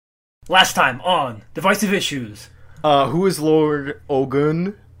Last time on Divisive Issues. Who is Lord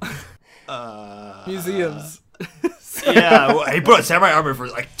Ogun? Museums. Yeah, he put on samurai armor for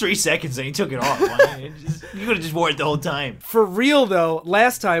like 3 seconds and he took it off. You could have just worn it the whole time. For real, though,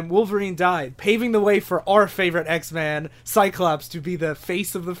 last time Wolverine died, paving the way for our favorite X-Man, Cyclops, to be the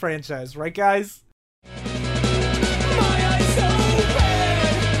face of the franchise. Right, guys?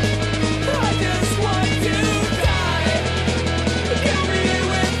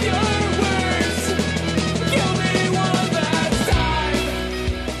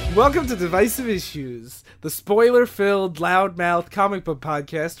 Welcome to Divisive Issues, the spoiler-filled, loudmouth comic book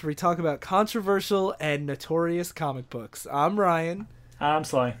podcast where we talk about controversial and notorious comic books. I'm Ryan. I'm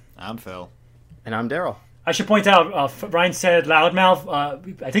Sly. I'm Phil. And I'm Daryl. I should point out, Ryan said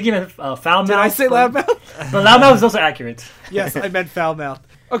loudmouth. I think he meant foul mouth. Did I say loudmouth? But loudmouth is also accurate. Yes, I meant foul mouth.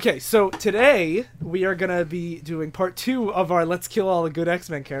 Okay, so today we are going to be doing part 2 of our Let's Kill All the Good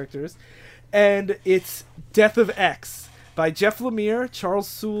X-Men characters. And it's Death of X by Jeff Lemire, Charles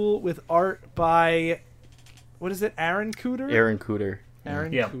Soule, with art by, what is it, Aaron Kuder? Aaron Kuder.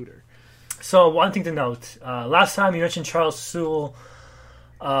 Aaron Yeah. Kuder. So, one thing to note. Last time you mentioned Charles Soule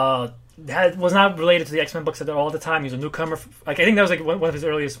was not related to the X-Men books at all the time. He was a newcomer. I think that was like one of his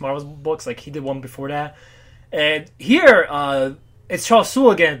earliest Marvel books. Like, he did one before that. And here, it's Charles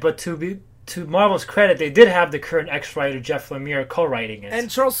Soule again, but to Marvel's credit, they did have the current X-writer, Jeff Lemire, co-writing it.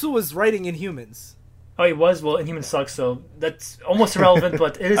 And Charles Soule was writing Inhumans. Oh, he was? Well, Inhuman sucks, so that's almost irrelevant,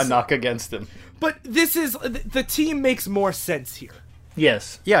 but it is... A knock against him. But this is, the team makes more sense here.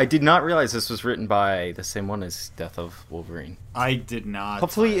 Yes. Yeah, I did not realize this was written by the same one as Death of Wolverine. I did not.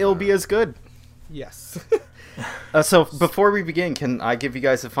 Hopefully it'll be as good. Yes. So before we begin, can I give you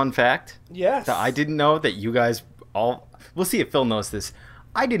guys a fun fact? Yes. That I didn't know that you guys all... We'll see if Phil knows this.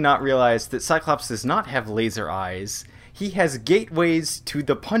 I did not realize that Cyclops does not have laser eyes. He has gateways to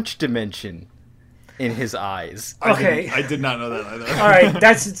the punch dimension in his eyes. Okay. I did not know that either. All right,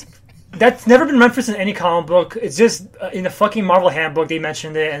 that's never been referenced in any comic book. It's just in the fucking Marvel handbook they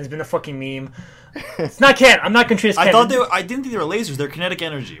mentioned it, and it's been a fucking meme. It's not canon. I'm not going to treat it as I canon. thought they were. I didn't think they were lasers. They're kinetic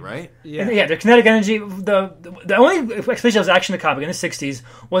energy, right? Yeah. Yeah, their kinetic energy. The only explanation that was actually in the comic in the 60s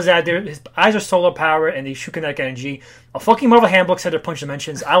was that his eyes are solar power and they shoot kinetic energy. A fucking Marvel handbook said they're punch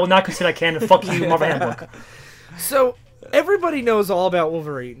dimensions. I will not consider that canon. Fuck you, Marvel handbook. So, everybody knows all about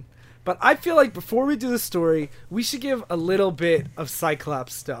Wolverine. But I feel like before we do the story, we should give a little bit of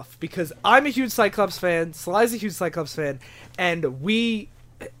Cyclops stuff. Because I'm a huge Cyclops fan, Sly's a huge Cyclops fan, and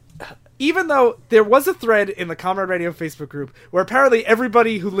even though there was a thread in the Comrade Radio Facebook group where apparently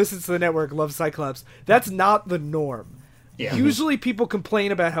everybody who listens to the network loves Cyclops, that's not the norm. Yeah. Usually people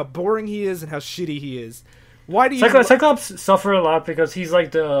complain about how boring he is and how shitty he is. Why do you... Cyclops suffer a lot because he's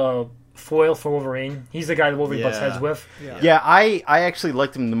like the foil for Wolverine. He's the guy that Wolverine butts heads with. Yeah, I actually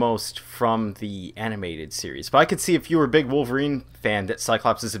liked him the most from the animated series. But I could see if you were a big Wolverine fan that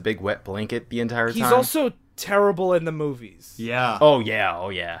Cyclops is a big wet blanket the entire time. He's also terrible in the movies. Yeah. Oh,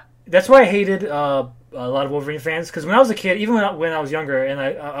 yeah. That's why I hated a lot of Wolverine fans, because when I was a kid, even when I was younger, and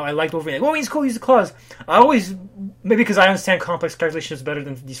I liked Wolverine, like, Wolverine's cool, use the claws. I always, maybe because I understand complex calculations better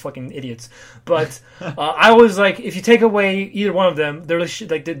than these fucking idiots, but I was like, if you take away either one of them, they're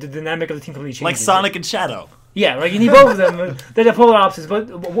like the dynamic of the team completely changes. Like Sonic and Shadow. Yeah, like you need both of them. They're the polar opposites, but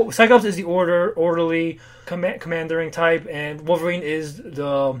Cyclops is the orderly, commandering type, and Wolverine is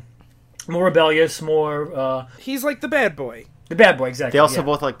the more rebellious, more... He's like the bad boy. The bad boy, exactly. They also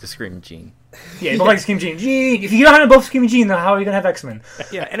both like to scream Gene. Yeah, both like Screaming Gene. If you don't have both Screaming Gene, then how are you going to have X-Men?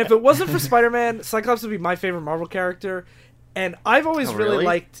 Yeah, and if it wasn't for Spider-Man, Cyclops would be my favorite Marvel character. And I've always really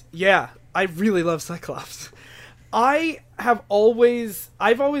liked... Yeah, I really love Cyclops. I've always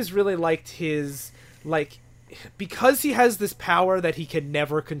really liked his, like... Because he has this power that he can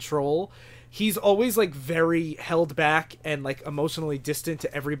never control... He's always, like, very held back and, like, emotionally distant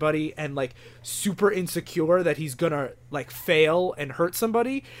to everybody and, like, super insecure that he's gonna, like, fail and hurt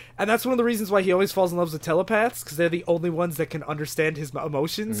somebody. And that's one of the reasons why he always falls in love with telepaths, because they're the only ones that can understand his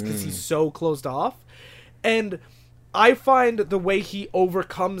emotions, because he's so closed off. And I find the way he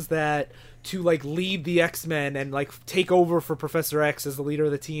overcomes that to, like, lead the X-Men and, like, take over for Professor X as the leader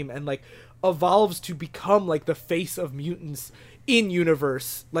of the team and, like, evolves to become, like, the face of mutants in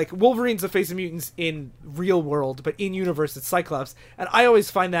universe. Like, Wolverine's the face of mutants in real world, but in universe it's Cyclops, and I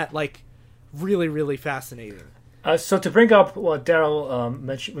always find that, like, really, really fascinating. So to bring up what Daryl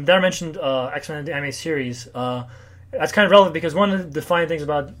mentioned, when Daryl mentioned X-Men the anime series, that's kind of relevant because one of the defining things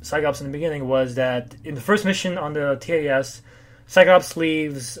about Cyclops in the beginning was that in the first mission on the TAS, Cyclops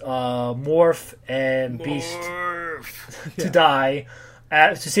leaves Morph and Beast to die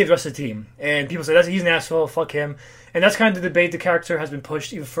to save the rest of the team. And people say, he's an asshole, fuck him. And that's kind of the debate the character has been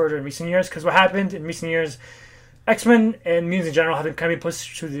pushed even further in recent years. Because what happened in recent years, X-Men and mutants in general have been kind of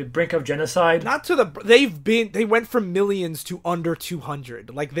pushed to the brink of genocide. Not to the they went from millions to under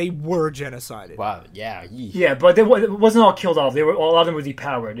 200. Like they were genocided. Wow, yeah. Yeah, but it wasn't all killed off. A lot of them were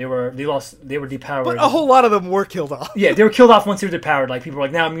depowered. They were depowered. But a whole lot of them were killed off. Yeah, they were killed off once they were depowered. Like people were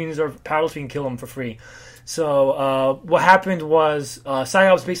like, now mutants are powerless, we can kill them for free. So what happened was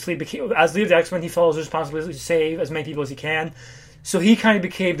Cyclops basically became, as leader of the X-Men, he follows his responsibility to save as many people as he can. So he kind of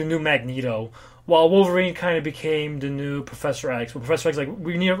became the new Magneto, while Wolverine kind of became the new Professor X. Well, Professor X like,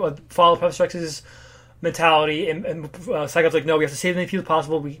 we need to follow Professor X's mentality, and Cyclops like, no, we have to save as many people as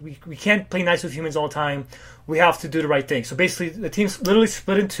possible. We can't play nice with humans all the time. We have to do the right thing. So basically, the team literally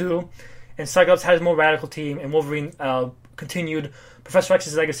split in two, and Cyclops had a more radical team, and Wolverine continued Professor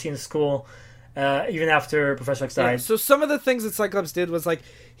X's legacy in school. Even after Professor X died. Yeah, so some of the things that Cyclops did was like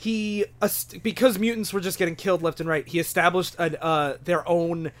because mutants were just getting killed left and right, he established their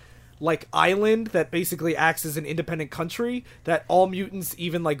own like island that basically acts as an independent country that all mutants,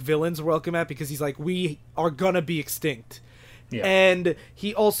 even like villains, are welcome at, because he's like, we are gonna be extinct. Yeah. And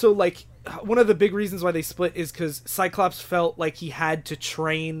he also like, one of the big reasons why they split is because Cyclops felt like he had to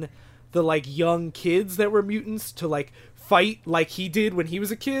train the like young kids that were mutants to like fight like he did when he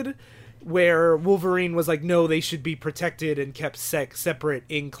was a kid. Where Wolverine was like, no, they should be protected and kept separate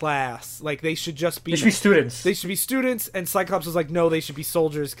in class. Like, they should just be... They should be students. They should be students, and Cyclops was like, no, they should be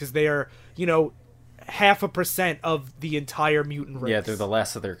soldiers, because they are, 0.5% of the entire mutant race. Yeah, they're the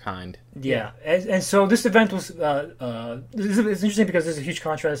last of their kind. Yeah. And so this event was... it's interesting because there's a huge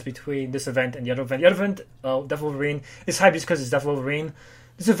contrast between this event and the other event. The other event, Death Wolverine, is hyped just because it's Death Wolverine.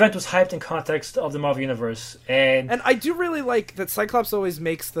 This event was hyped in context of the Marvel Universe, and I do really like that Cyclops always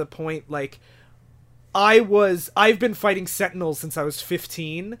makes the point, like, I've been fighting Sentinels since I was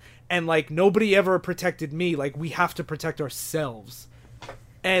 15, and, like, nobody ever protected me, like, we have to protect ourselves.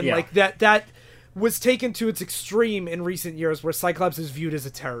 And, like, that was taken to its extreme in recent years, where Cyclops is viewed as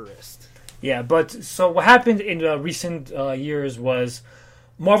a terrorist. Yeah, but, so what happened in the recent years was,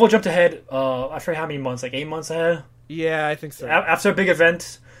 Marvel jumped ahead, I forget how many months, like 8 months ahead? Yeah, I think so. After a big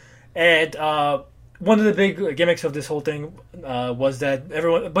event, and one of the big gimmicks of this whole thing was that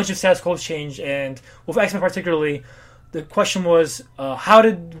a bunch of status quo changed, and with X-Men particularly, the question was, how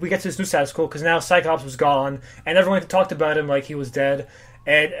did we get to this new status quo? Because now Cyclops was gone, and everyone talked about him like he was dead,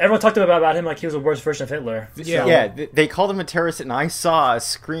 and everyone talked about him like he was a worse version of Hitler. Yeah, yeah, they called him a terrorist, and I saw a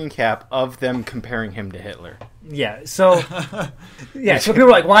screen cap of them comparing him to Hitler. Yeah, so so people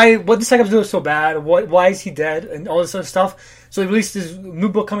were like, what did Cyclops do so bad? Why is he dead? And all this other stuff. So they released this new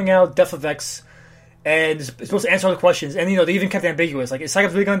book coming out, Death of X, and it's supposed to answer all the questions. And, they even kept it ambiguous. Like, is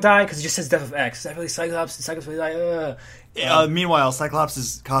Cyclops really going to die? Because it just says Death of X. Is that really Cyclops? Is Cyclops really die? Meanwhile,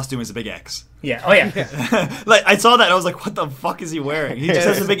 Cyclops' costume is a big X. Yeah, oh yeah. Like, I saw that and I was like, what the fuck is he wearing? He just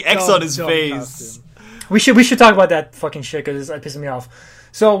has a big X on his face. Costume. We should talk about that fucking shit, because it pisses me off.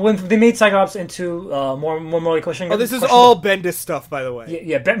 So when they made Cyclops into more questioning... Oh, this is all Bendis stuff, by the way.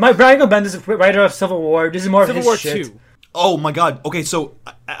 Yeah. Brian Bendis is writer of Civil War. This is more of his shit. Civil War 2. Oh my god. Okay, so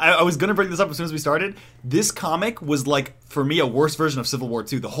I was going to bring this up as soon as we started. This comic was, like, for me, a worse version of Civil War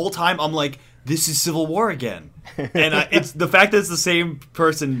 2. The whole time, I'm like, this is Civil War again. And it's the fact that it's the same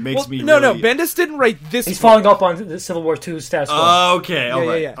person makes me No, really... Bendis didn't write this He's following up on the Civil War 2 status quo. Okay,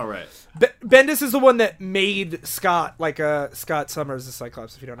 all right. Bendis is the one that made Scott, Scott Summers, the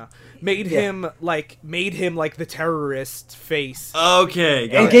Cyclops, if you don't know, made him like the terrorist face. Okay,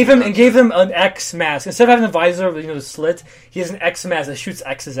 and gave him an X mask instead of having a visor, the slit. He has an X mask that shoots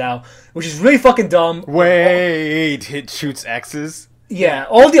X's out, which is really fucking dumb. Wait, it shoots X's? Yeah,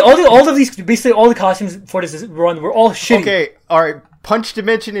 all of these, basically all the costumes for this run were all shitty. Okay, all right. Punch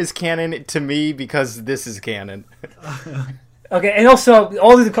Dimension is canon to me because this is canon. Okay, and also,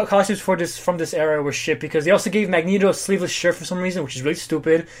 all of the costumes from this era were shit, because they also gave Magneto a sleeveless shirt for some reason, which is really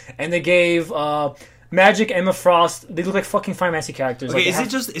stupid, and they gave Magic, Emma Frost, they look like fucking Final Fantasy characters. Okay, is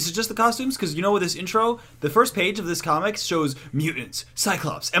it just the costumes? Because with this intro, the first page of this comic shows mutants,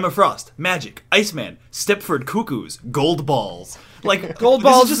 Cyclops, Emma Frost, Magic, Iceman, Stepford Cuckoos, Gold Balls. Like, Gold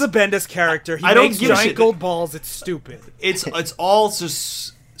Balls is a Bendis character. He makes giant gold balls. It's stupid. It's all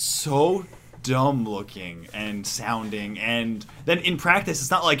just so dumb looking and sounding, and then in practice it's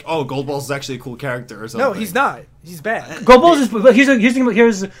not like, oh, Gold Balls is actually a cool character or something. No, he's not. He's bad. Gold Balls is... Here's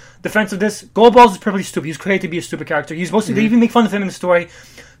the defense of this. Gold Balls is perfectly stupid. He's created to be a stupid character. He's supposed to... They even make fun of him in the story.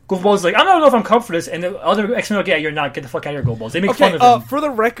 Gold Balls is like, I don't know if I'm comfortable for this, and the other X-Men are like, yeah, you're not. Get the fuck out of here, Gold Balls. They make fun of him. For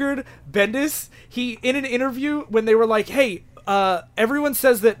the record, Bendis, he, in an interview, when they were like, hey, everyone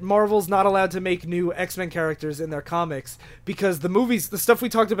says that Marvel's not allowed to make new X-Men characters in their comics because the movies, the stuff we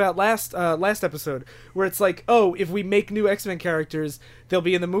talked about last episode, where it's like, oh, if we make new X-Men characters, they'll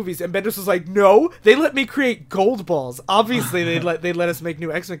be in the movies. And Bendis was like, no, they let me create Gold Balls. Obviously, they let us make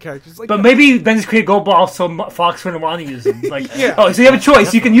new X-Men characters. Like, but no. maybe Bendis created Gold Balls so Fox wouldn't want to use them. Like, Yeah. oh, so you have a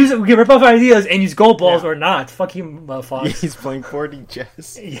choice. You can use it. We can rip off ideas and use Gold Balls or not. Fuck you, Fox. He's playing 4D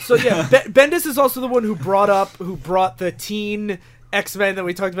chess. So yeah, Bendis is also the one who brought the teen X-Men that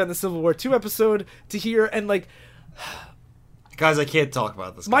we talked about in the Civil War 2 episode to here, and like, Guys, I can't talk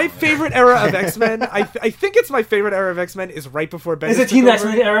about this. my comic. favorite era of X-Men, I think it's my favorite era of X-Men is right before Bendis Is it took Team over.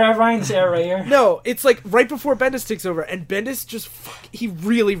 X-Men era, Ryan? This era right here? No, it's like right before Bendis takes over, and Bendis just he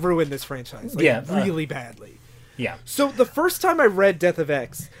really ruined this franchise, like, Yeah, really badly. Yeah. So the first time I read Death of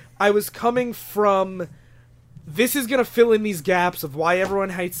X, I was coming from, this is gonna fill in these gaps of why everyone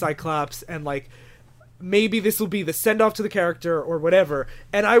hates Cyclops, and like, maybe this will be the send-off to the character or whatever.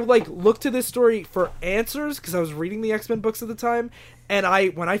 And I like looked to this story for answers because I was reading the X-Men books at the time, and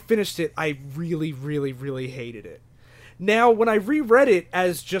when I finished it, I really, really, really hated it. Now, when I reread it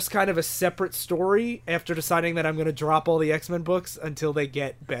as just kind of a separate story after deciding that I'm going to drop all the X-Men books until they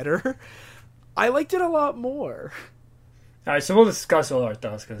get better, I liked it a lot more. All right, so we'll discuss all our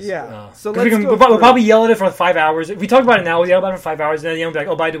thoughts. Cause, Yeah, so 'cause let's go we'll through probably yell at it for 5 hours. If we talk about it now, we'll yell about it for 5 hours, and then at the end we'll be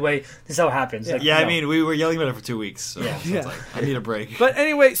like, oh, by the way, this is how it happens. Like, Yeah, I no. mean, we were yelling about it for 2 weeks. So, Yeah. so Yeah. it's like, I need a break. But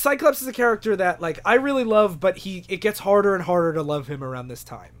anyway, Cyclops is a character that like I really love, but it gets harder and harder to love him around this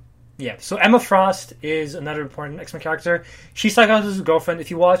time. Yeah, so Emma Frost is another important X-Men character. She's Cyclops' girlfriend. If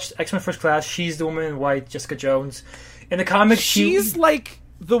you watched X-Men First Class, she's the woman in white, Jessica Jones. In the comics, She's like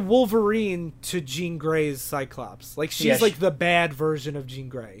the Wolverine to Jean Grey's Cyclops. Like she's Yeah, like the bad version of Jean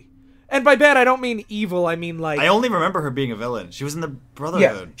Grey. And by bad, I don't mean evil. I mean like I only remember her being a villain. She was in the yeah,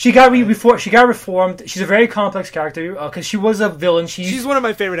 Brotherhood. she got reformed. She's a very complex character because she was a villain. she's one of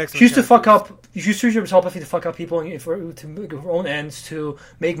my favorite X-Men. She used to fuck characters. up. She used to use her telepathy to fuck up people and to make her own ends to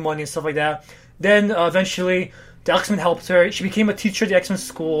make money and stuff like that. Then eventually, the X-Men helped her. She became a teacher at the X-Men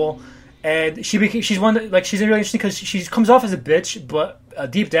school, and she's one that, like, she's really interesting because she comes off as a bitch, but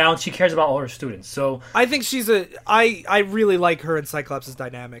deep down she cares about all her students. So I think I really like her and Cyclops'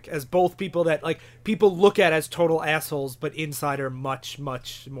 dynamic as both people that like people look at as total assholes, but inside are much,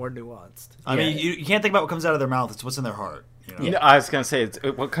 much more nuanced. I mean, you can't think about what comes out of their mouth. It's what's in their heart. You know? You know, I was gonna say it's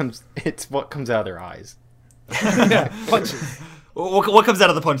what comes out of their eyes. Punches. What comes out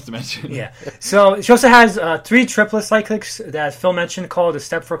of the punch dimension? yeah. So she also has 3 triplet cyclics that Phil mentioned called the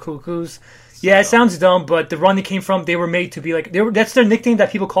Step for Cuckoos. Yeah, it sounds dumb, but the run they came from, they were made to be like that's their nickname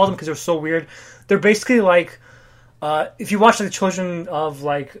that people call them because they're so weird. They're basically like if you watch the Children of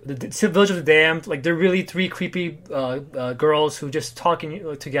like the Village of the Damned, like they're really 3 creepy girls who just talk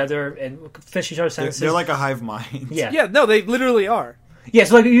together and finish each other's sentences. They're like a hive mind. yeah. Yeah, no, they literally are. Yeah,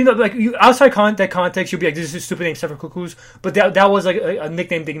 so like outside that context, you'll be like, "This is stupid name, Step for Cuckoos." But that was like a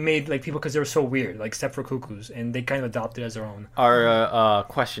nickname they made like people because they were so weird, like Step for Cuckoos, and they kind of adopted it as their own. Our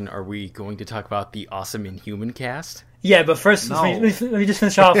question: are we going to talk about the awesome Inhuman cast? Yeah, but first, No. let me just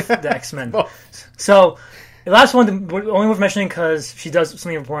finish off the X-Men. So the last one, the only worth mentioning because she does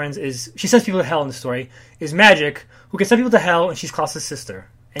something important, is she sends people to hell in the story. Is Magic, who can send people to hell, and she's Klaus' sister,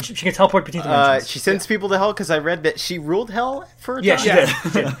 and she can teleport between dimensions. She sends people to hell because I read that she ruled hell for a Yeah, time. she Yeah. did. She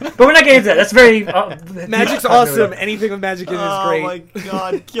did. But we're not getting into that. That's very Magic's awesome. Anything with magic in it is Oh great. my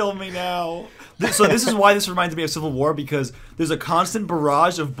god, kill me now. So this is why this reminds me of Civil War, because there's a constant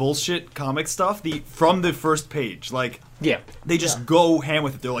barrage of bullshit comic stuff from the first page. Like, Yeah. they just go ham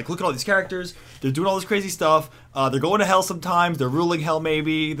with it. They're like, look at all these characters. They're doing all this crazy stuff. They're going to hell sometimes. They're ruling hell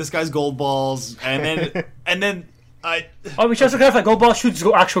maybe. This guy's gold balls. And then Oh, we should also clarify. Gold Ball shoots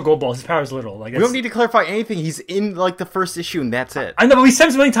actual gold balls. His power is literal. Like We don't need to clarify anything. He's in like the first issue, and that's it. I know, but we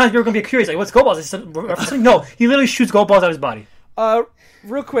said so many times we were going to be curious. Like, what's gold balls? I said, no, he literally shoots gold balls out of his body.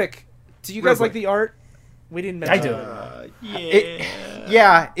 Real quick, do you Real guys like quick. the art? We didn't I mention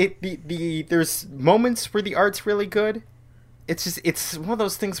do. There's moments where the art's really good. It's one of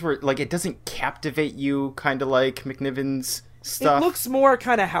those things where like it doesn't captivate you, kind of like McNiven's stuff. It looks more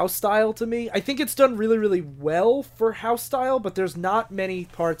kind of house style to me. I think it's done really, really well for house style, but there's not many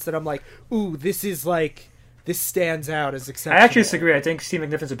parts that I'm like, ooh, this stands out as I exceptional. actually disagree. I think Steve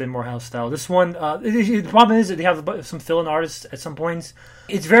McNiffin's a bit more house style. This one, the problem is that they have some fill-in artists at some points.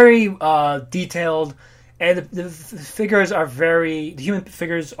 It's very detailed, and the figures are the human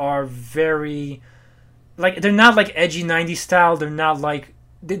figures are very, like, they're not like edgy 90s style. They're not like,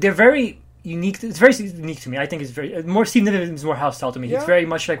 they're very unique. It's very unique to me. I think it's very, more Steve Niven is more house style to me. Yeah. It's very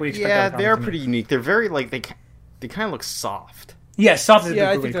much like what you expect. Yeah, out of they're comics to me. pretty unique. They're very like they kind of look soft. Yeah, soft is a Yeah,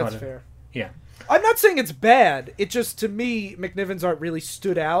 I good way think to call that's it. fair. Yeah. I'm not saying it's bad. It just, to me, McNiven's art really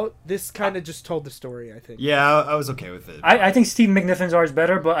stood out. This kind of just told the story, I think. Yeah, I was okay with it. I think Steve McNiven's art is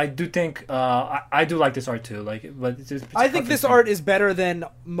better, but I do think I do like this art too. Like, but I think this art is better than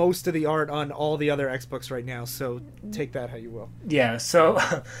most of the art on all the other X books right now. So take that how you will. Yeah. So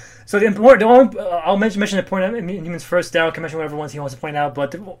I'll mention the point of Inhumans first. Daryl can mention whatever ones he wants to point out,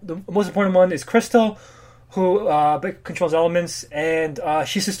 but the most important one is Crystal, who controls elements, and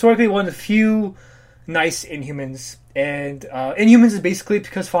she's historically one of the few nice Inhumans. And Inhumans is basically,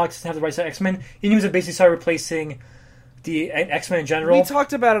 because Fox doesn't have the rights to X-Men, Inhumans have basically started replacing the X-Men in general. We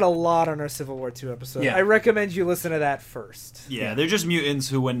talked about it a lot on our Civil War II episode. Yeah. I recommend you listen to that first. Yeah, they're just mutants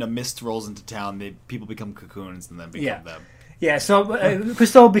who, when a mist rolls into town, people become cocoons and then become them. Yeah, so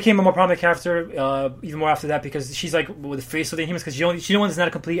Crystal became a more prominent character even more after that, because she's like the face of the Inhumans, because she's the one that's not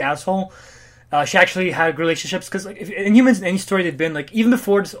a complete asshole. She actually had relationships, because like, Inhumans in any story they've been, like, even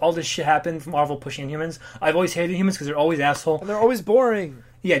before all this shit happened from Marvel pushing Inhumans, I've always hated Inhumans because they're always asshole. And they're always boring.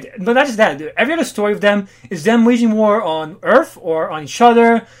 Yeah, but not just that. Every other story of them is them waging war on Earth or on each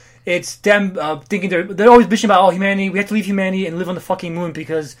other. It's them thinking they're always bitching about, humanity, we have to leave humanity and live on the fucking moon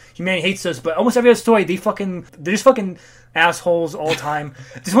because humanity hates us. But almost every other story, they're just fucking assholes all the time.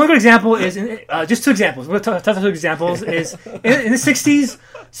 Just one good example is, just two examples. We'll talk about two examples. Is in the 60s,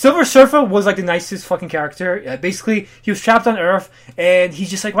 Silver Surfer was like the nicest fucking character. Basically, he was trapped on Earth, and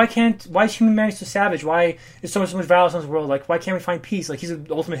he's just like, why is humanity so savage? Why is so much violence in this world? Like, why can't we find peace? Like, he's the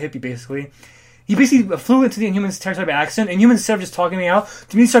ultimate hippie, basically. He basically flew into the Inhumans territory by accident, and Inhumans, instead of just talking me out,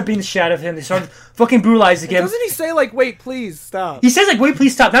 to me, started beating the shit out of him. They started fucking brutalizing him. Doesn't he say, like, wait, please, stop? He says, like, wait,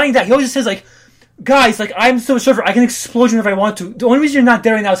 please stop. Not only that, he always just says, like, guys, like, I'm Silver Surfer, I can explode you if I want to. The only reason you're not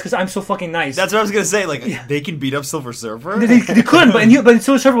there right now is because I'm so fucking nice. That's what I was gonna say. Like, they can beat up Silver Surfer. They couldn't, but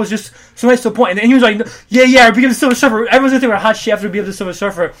Silver Surfer was just so nice to a point. And he was like, yeah, beat up the Silver Surfer. Everyone's gonna think we're hot shit after we beat up the Silver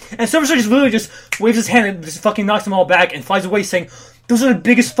Surfer. And Silver Surfer just literally just waves his hand and just fucking knocks them all back and flies away, saying, those are the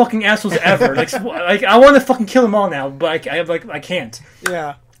biggest fucking assholes ever. like I want to fucking kill them all now, but I can't.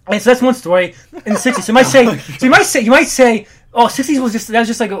 Yeah. And so that's one story in the 60s. So you might say, oh, 60s that was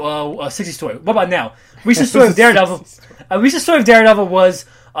just like a 60s story. What about now? Recent story of Daredevil. A recent story of Daredevil was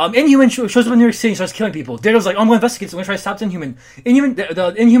Inhuman shows up in New York City and starts killing people. Daredevil's like, I'm going to investigate, so I'm going to try to stop the Inhuman.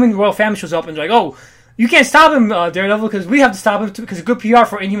 The Inhuman royal family shows up and they're like, oh, you can't stop him, Daredevil, because we have to stop him because it's good PR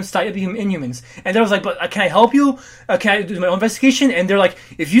for Inhumans to stop Inhumans. And Daredevil's like, but can I help you? Can I do my own investigation? And they're like,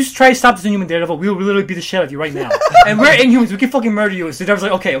 if you try to stop this Inhuman, Daredevil, we will literally beat the shit out of you right now. And we're Inhumans, we can fucking murder you. So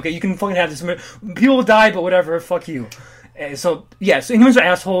Daredevil's like, okay, you can fucking have this. People will die, but whatever, fuck you. So Inhumans are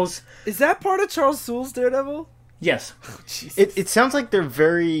assholes. Is that part of Charles Soule's Daredevil? Yes. It sounds like they're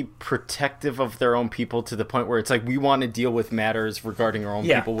very protective of their own people to the point where it's like, we want to deal with matters regarding our own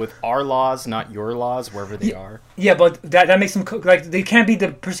people with our laws, not your laws, wherever they are. Yeah, but that makes them like they can't be the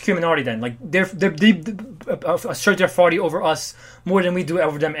persecuted minority then. Like they assert their authority over us more than we do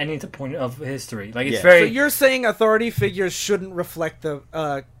over them at any point of history. Like it's very. So you're saying authority figures shouldn't reflect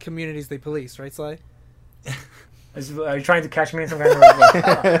the communities they police, right, Sly? Are you trying to catch me in some kind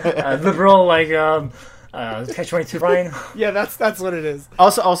of liberal Catch-22, Brian? Yeah, that's what it is.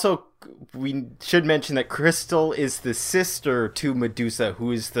 Also, we should mention that Crystal is the sister to Medusa,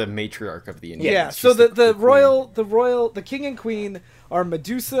 who is the matriarch of the Inhumans. Yeah, so the king and queen are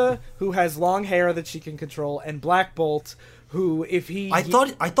Medusa, who has long hair that she can control, and Black Bolt, who I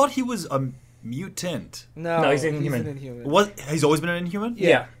thought he was a mutant. No, he's an Inhuman. He's always been an Inhuman?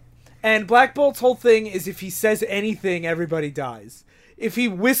 Yeah. And Black Bolt's whole thing is if he says anything, everybody dies. If he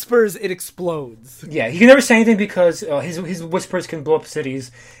whispers, it explodes. Yeah, he can never say anything because his whispers can blow up cities,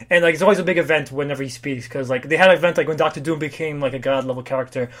 and like it's always a big event whenever he speaks. Because like they had an event like when Doctor Doom became like a god level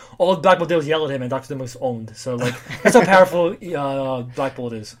character, all Black Bolt did was yell at him, and Doctor Doom was owned. So like that's how powerful Black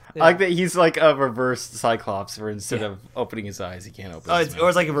Bolt is. Yeah. I like that he's like a reverse Cyclops, where instead of opening his eyes, he can't open. His mouth. Or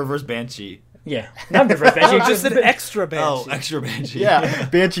it's like a reverse Banshee. Yeah, not reverse Banshee. Just an extra Banshee. Oh, extra Banshee. Yeah,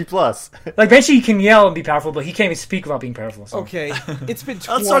 Banshee Plus. Like Banshee can yell and be powerful, but he can't even speak without being powerful. So. Okay, it's been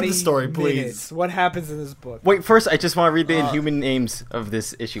 20 Let's start the story, please. minutes. What happens in this book? Wait, first I just want to read the Inhuman names of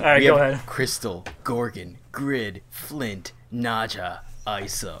this issue. All right, we go have ahead. Crystal, Gorgon, Grid, Flint, Naja,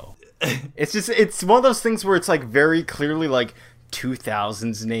 ISO. It's one of those things where it's like very clearly like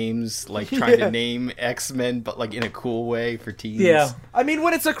 2000s names, like trying to name X-Men, but like in a cool way for teens. Yeah. I mean,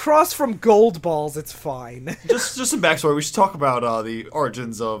 when it's across from Gold Balls, it's fine. Just some backstory. We should talk about the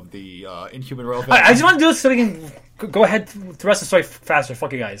origins of the Inhuman Royal Family. I just want to do this so we can go ahead with the rest of the story faster.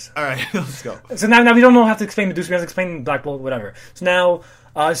 Fuck you guys. All right, let's go. So now we don't have to explain Medusa. We have to explain Black Bolt, whatever. So now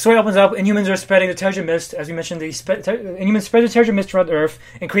the story opens up. Inhumans are spreading the Terrigen Mist. As we mentioned, Inhumans spread the Terrigen Mist around Earth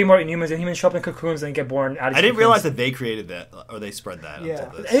and create more Inhumans. Inhumans show up in cocoons and get born out of I didn't cocoons. realize that they created that, or they spread that. Yeah.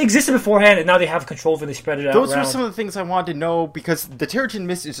 Until this. It existed beforehand, and now they have control of it. They spread it out. Those around. were some of the things I wanted to know because the Terrigen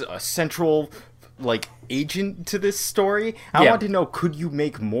Mist is a central agent to this story. I Yeah. want to know, could you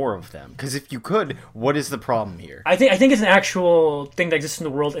make more of them? Because if you could, what is the problem here? I think it's an actual thing that exists in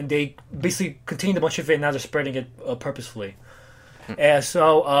the world, and they basically contained a bunch of it, and now they're spreading it purposefully. And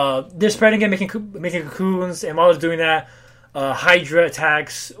so they're spreading it, making cocoons, and while they're doing that, Hydra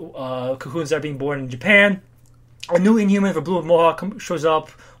attacks cocoons that are being born in Japan. A new Inhuman for Blue Mohawk shows up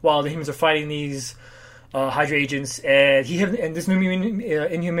while the humans are fighting these Hydra agents, and this new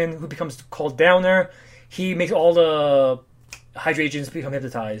Inhuman who becomes called Downer, he makes all the Hydra agents become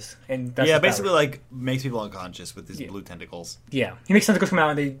hypnotized, and that's basically makes people unconscious with his blue tentacles. Yeah, he makes tentacles come out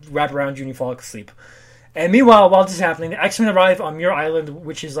and they wrap around you and you fall asleep. And meanwhile, while this is happening, the X-Men arrive on Muir Island,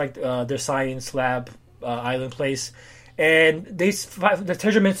 which is like their science lab island place, and the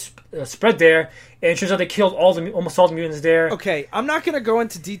Terrigen Mist spread there, and it turns out they killed almost all the mutants there. Okay, I'm not going to go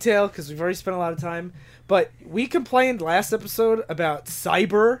into detail because we've already spent a lot of time, but we complained last episode about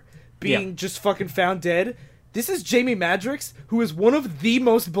Cyber being just fucking found dead. This is Jamie Madrox, who is one of the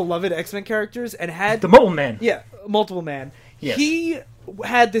most beloved X-Men characters and had... The Mobile Man. Yeah, Multiple Man. Yes. He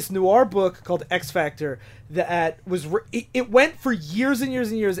had this noir book called X Factor that was... It went for years and years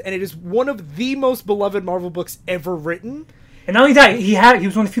and years, and it is one of the most beloved Marvel books ever written. And not only that, he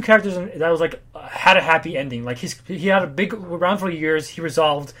was one of the few characters that was had a happy ending. Like he had a big around for years. He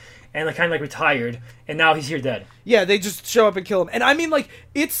resolved and kind of retired, and now he's here dead. Yeah, they just show up and kill him. And I mean,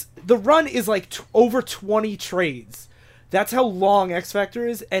 the run is over 20 trades. That's how long X Factor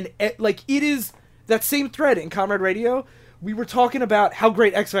is, and it is that same thread in Comrade Radio. We were talking about how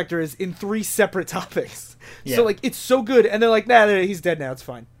great X Factor is in 3 separate topics. Yeah. So it's so good, and they're like, nah, he's dead now. It's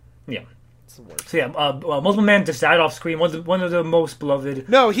fine. Yeah. It's the worst. So yeah, Multiple Man just died off screen. One of the most beloved.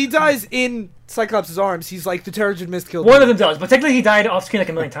 No, he dies in Cyclops' arms. He's like the Terrigen Mist killed One him. of them does, but technically he died off screen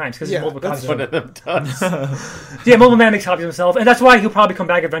a million times because Yeah, multiple that's copies. One of them does. Yeah, Mobile Man makes copies of himself, and that's why he'll probably come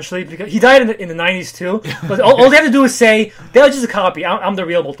back eventually because he died in the 90s too. But all they have to do is say they're just a copy. I'm the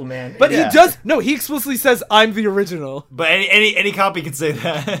real Multiple Man. But Yeah. he does. No, he explicitly says, "I'm the original." But any copy can say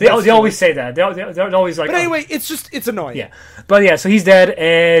that. They always say that. They're always like. But anyway, it's annoying. Yeah, but yeah, so he's dead,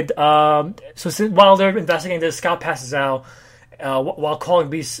 and while they're investigating this, Scott passes out while calling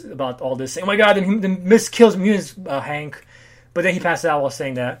Beast about all this. Saying, "Oh my God, the Mist kills mutants, Hank," but then he passes out while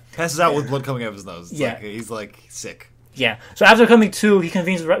saying that. Passes out with blood coming out of his nose. Yeah. He's sick. Yeah. So after coming to, he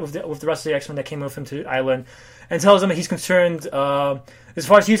convenes with the rest of the X-Men that came with him to the island, and tells them that he's concerned. As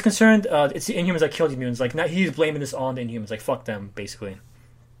far as he's concerned, it's the Inhumans that killed the mutants. He's blaming this on the Inhumans. Fuck them, basically.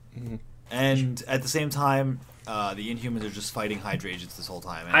 And at the same time, the Inhumans are just fighting Hydra agents this whole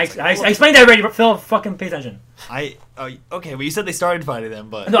time. And I it's like, explained that already, but Phil, fucking pay attention. okay, well you said they started fighting them,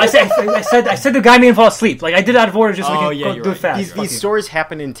 but No, I said the guy made him fall asleep. I did it out of order just so we can you're do it right. fast. These stories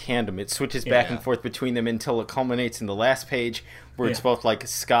happen in tandem. It switches back Yeah. and forth between them until it culminates in the last page where it's Yeah. both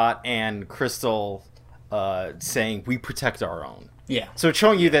Scott and Crystal saying, "We protect our own." Yeah. So it's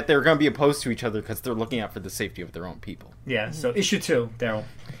showing you that they're going to be opposed to each other because they're looking out for the safety of their own people. Yeah, so issue 2, Daryl.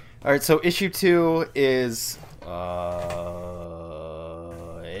 All right, so issue 2 is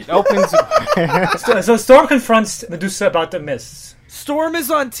it opens. So Storm confronts Medusa about the mists. Storm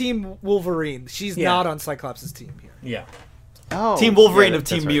is on Team Wolverine. She's Yeah. not on Cyclops' team here. Yeah. Oh, Team Wolverine yeah, of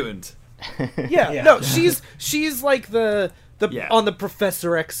Team that's right. Mutant. Yeah, Yeah. no, she's like the Yeah. on the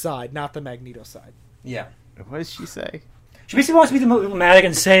Professor X side, not the Magneto side. Yeah. What does she say? She basically wants to be diplomatic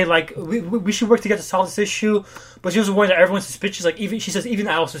and say, we should work together to solve this issue, but she was worried that everyone's suspicious. Even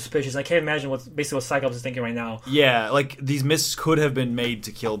I was suspicious. I can't imagine what Cyclops is thinking right now. Yeah, these mists could have been made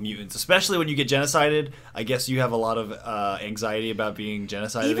to kill mutants, especially when you get genocided. I guess you have a lot of anxiety about being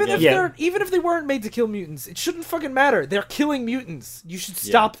genocided Even again. if they weren't made to kill mutants, it shouldn't fucking matter. They're killing mutants. You should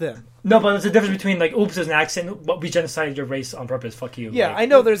stop them. No, but there's a difference between, oops, there's an accent, but we genocided your race on purpose, fuck you. Yeah, I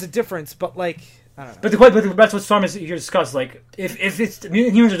know there's a difference, but I don't know. But that's what Storm is here to discuss. If it's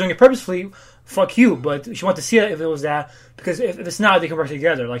humans are doing it purposefully, fuck you. But she wants to see it if it was that, because if it's not, they can work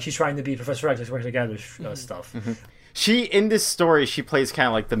together. She's trying to be Professor X, work together stuff. She, in this story, she plays kind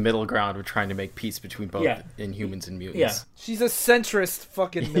of like the middle ground of trying to make peace between both Yeah. Inhumans and mutants. Yeah. She's a centrist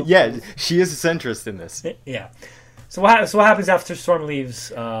fucking. Yeah, she is a centrist in this. Yeah. So what happens after Storm leaves?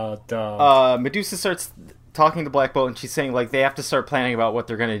 Medusa starts talking to Black Bolt, and she's saying, like, they have to start planning about what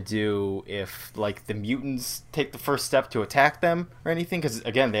they're going to do if, like, the mutants take the first step to attack them or anything, because,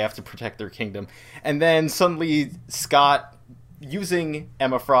 again, they have to protect their kingdom. And then suddenly Scott, using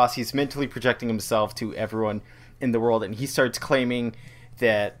Emma Frost, he's mentally projecting himself to everyone in the world, and he starts claiming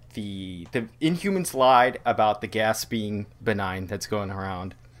that the Inhumans lied about the gas being benign that's going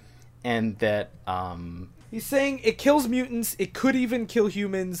around, and that he's saying it kills mutants, it could even kill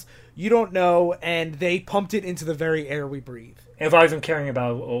humans, you don't know, and they pumped it into the very air we breathe. And without even caring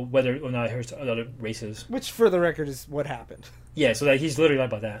about whether or not it hurts other races. Which, for the record, is what happened. Yeah, so that he's literally lied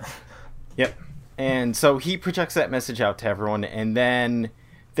about that. Yep. And so he projects that message out to everyone, and then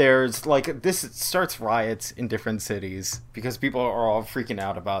there's, like, this starts riots in different cities because people are all freaking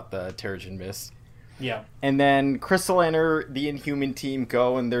out about the Terrigen Mist. Yeah. And then Crystal and the Inhuman team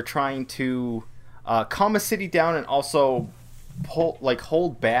go, and they're trying to calm a city down and also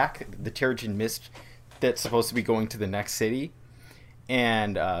hold back the Terrigen Mist that's supposed to be going to the next city.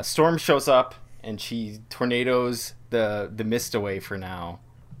 And Storm shows up, and she tornadoes the mist away for now.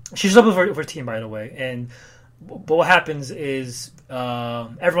 She's up with her team, by the way. But what happens is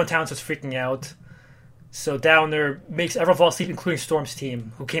everyone in town starts freaking out. So Downer makes everyone fall asleep, including Storm's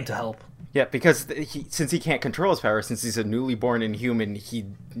team, who came to help. Yeah, because since he can't control his power, since he's a newly born Inhuman, he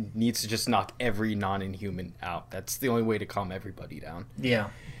needs to just knock every non-Inhuman out. That's the only way to calm everybody down. Yeah.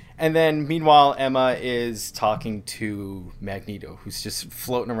 And then, meanwhile, Emma is talking to Magneto, who's just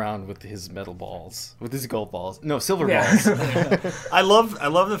floating around with his metal balls. With his gold balls. No, silver balls. I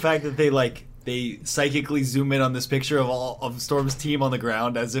love the fact that they psychically zoom in on this picture of Storm's team on the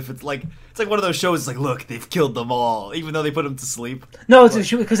ground as if it's like one of those shows. It's like, look, they've killed them all, even though they put them to sleep. No,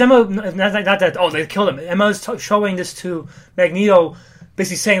 it's because Emma, not that, oh, they killed him. Emma's showing this to Magneto,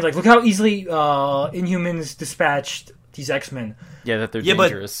 basically saying, like, look how easily Inhumans dispatched these X-Men. Yeah, that they're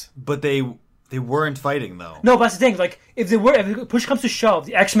dangerous. But they weren't fighting, though. No, but that's the thing. Like, if push comes to shove,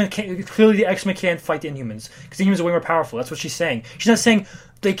 the X-Men can't fight the Inhumans because the Inhumans are way more powerful. That's what she's saying. She's not saying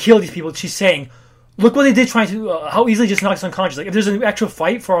they kill these people. She's saying, look what they did trying to, how easily just knock us unconscious. Like, if there's an actual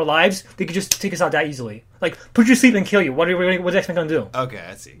fight for our lives, they could just take us out that easily. Like, put you to sleep and kill you. What are the X-Men going to do? Okay,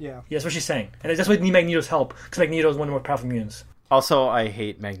 I see. Yeah, that's what she's saying. And that's why we need Magneto's help, because Magneto is one of the more powerful mutants. Also, I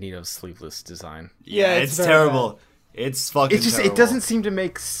hate Magneto's sleeveless design. Yeah, it's terrible. Bad. It's fucking terrible. It doesn't seem to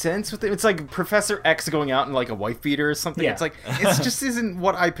make sense with it. It's like Professor X going out in like a wife beater or something. Yeah. It's like, it just isn't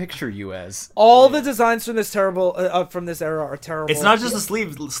what I picture you as. All the designs from this from this era are terrible. It's not just the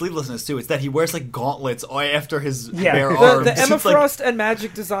sleevelessness too. It's that he wears like gauntlets after his Yeah. bare arms. The Emma It's like- Frost and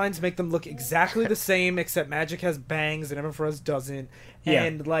Magic designs make them look exactly the same, except Magic has bangs and Emma Frost doesn't. Yeah.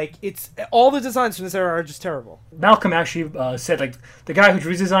 And like, it's all the designs from this era are just terrible. Malcolm actually said, like, the guy who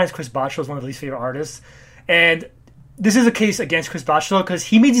drew these designs, Chris Bachalo, is one of his least favorite artists. And this is a case against Chris Bachalo because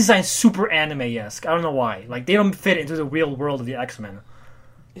he made designs super anime-esque. I don't know why. Like, they don't fit into the real world of the X-Men.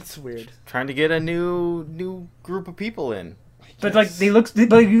 It's weird. Trying to get a new group of people in. But like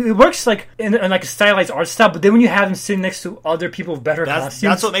it works like in like a stylized art style. But then when you have them sitting next to other people with better costumes,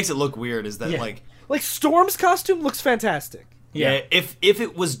 that's what makes it look weird. Is that Yeah. Like Storm's costume looks fantastic. Yeah, if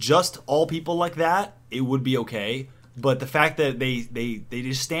it was just all people like that, it would be okay. But the fact that they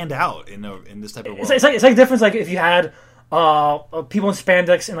just stand out in this type of world. It's like a difference. Like if you had people in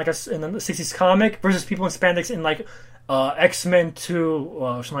spandex in in the '60s comic versus people in spandex in like X-Men 2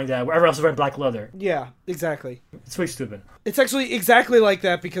 or something like that, where everyone else is wearing black leather. Yeah, exactly. It's really stupid. It's actually exactly like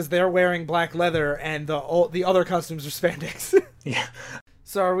that because they're wearing black leather and the other costumes are spandex. Yeah.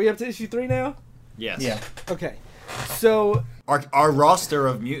 So are we up to issue 3 now? Yes. Yeah. Okay. So Our roster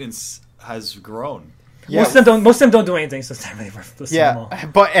of mutants has grown. Yeah. Most of them don't do anything, so it's not really worth listening to them all. Yeah,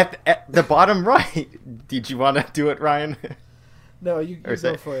 but at the bottom right, did you want to do it, Ryan? no, you go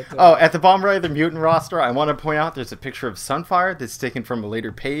for it. Oh, at the bottom right of the mutant roster, I want to point out there's a picture of Sunfire that's taken from a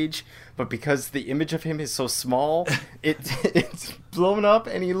later page, but because the image of him is so small, it's blown up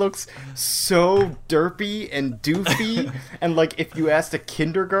and he looks so derpy and doofy. And like if you asked a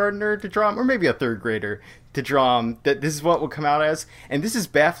kindergartner to draw him, or maybe a third grader to draw him, that this is what would come out as. And this is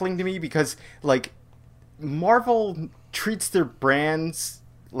baffling to me because like Marvel treats their brands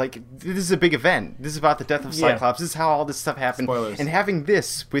like this is a big event. This is about the death of Cyclops. This is how all this stuff happened. Spoilers. And having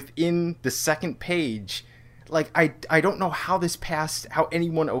this within the second page, like I don't know how this passed, how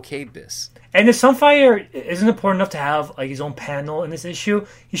anyone okayed this. And if Sunfire isn't important enough to have like his own panel in this issue,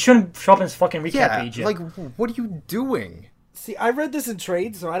 he shouldn't show up in his fucking recap page yet. Like what are you doing? See, I read this in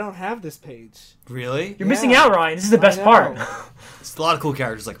trade, so I don't have this page. Really? You're missing out, Ryan. This is the best part. It's a lot of cool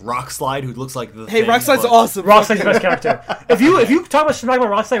characters like Rockslide, who looks like the. Hey, Thing, Rockslide's but- awesome. Rockslide's the best character. If you talk about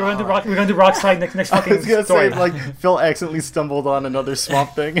Rockslide, we're gonna do Rockslide next I fucking was gonna story. say, like, Phil accidentally stumbled on another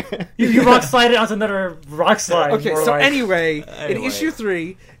swamp thing. you Rockslide it onto another Rockslide. Okay, or so like- anyway, in Anyway. issue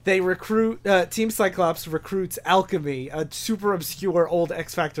 3, they recruit Team Cyclops recruits Alchemy, a super obscure old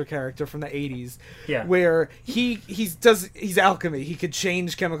X Factor character from the 80s. Yeah. Where he's alchemy. He could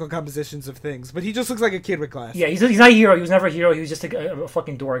change chemical compositions of things, but he just looks like a kid with glasses. Yeah, he's not a hero. He was never a hero. He was just a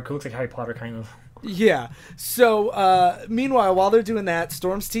fucking dork who looks like Harry Potter, kind of. Yeah. So, meanwhile, while they're doing that,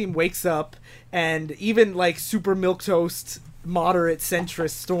 Storm's team wakes up, and even like super milquetoast, moderate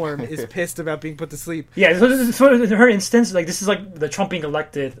centrist Storm is pissed about being put to sleep. Yeah, so in her instance, like this is like the Trump being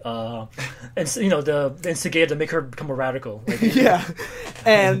elected, and the instigator to make her become a radical. Like, Yeah.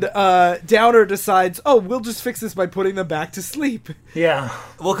 And Downer decides, oh, we'll just fix this by putting them back to sleep. yeah,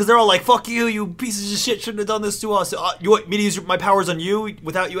 Well, because they're all like, "Fuck you, you pieces of shit! Shouldn't have done this to us. You want me to use my powers on you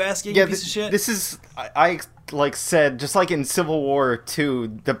without you asking? Yeah, you piece of shit." this is I like said, just like in Civil War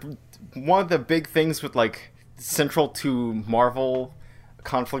 2, one of the big things with like central to Marvel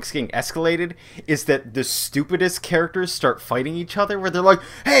conflicts getting escalated is that the stupidest characters start fighting each other, where they're like,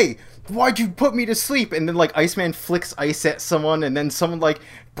 "Hey, why'd you put me to sleep?" And then like Iceman flicks ice at someone, and then someone like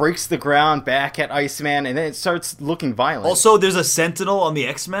breaks the ground back at Iceman, and then it starts looking violent. Also, there's a Sentinel on the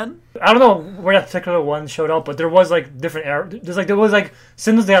X-Men. I don't know where that particular one showed up, but there was like different there was like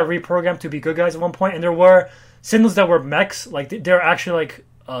Sentinels that got reprogrammed to be good guys at one point, and there were Sentinels that were mechs, like they're actually like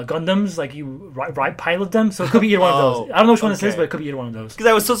Gundams, like you ride pilot them, so it could be either one of those. I don't know which one this is, but it could be either one of those. Because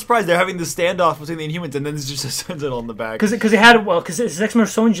I was so surprised they're having this standoff between the Inhumans, and then there's just a Sentinel on the back. Because his X-Men are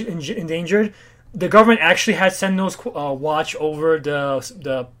so endangered, the government actually had Sentinels watch over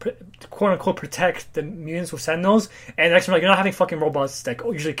the quote unquote protect the mutants with Sentinels, and the X-Men are like, you're not having fucking robots that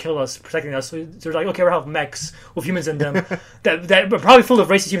usually kill us protecting us. So they're like, okay, we'll have mechs with humans in them that are probably full of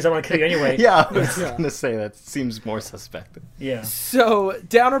racist humans that want to kill you anyway. yeah, I was gonna say that seems more suspect. Yeah. So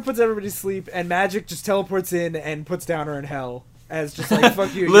Downer puts everybody to sleep, and Magic just teleports in and puts Downer in hell. As just like,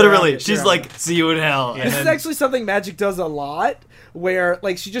 fuck you. Literally, you're she's out. like, "See you in hell." Yeah. And This is then- actually something Magic does a lot, where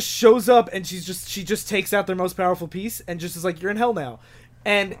like she just shows up and she just takes out their most powerful piece and just is like, "You're in hell now,"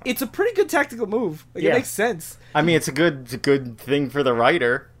 and it's a pretty good tactical move. Like, Yeah. It makes sense. I mean, it's a good thing for the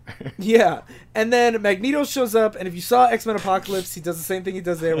writer. Yeah, and then Magneto shows up, and if you saw X-Men Apocalypse, he does the same thing he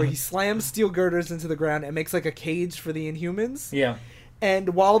does there, where he slams steel girders into the ground and makes like a cage for the Inhumans. Yeah.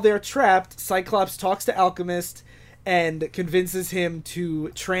 And while they're trapped, Cyclops talks to Alchemist and convinces him to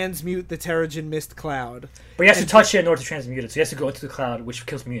transmute the Terrigen Mist Cloud. But he has to touch it in order to transmute it, so he has to go into the cloud, which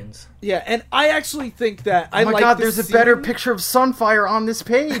kills mutants. Yeah, and I actually think that I Oh my like god, this there's a better scene. picture of Sunfire on this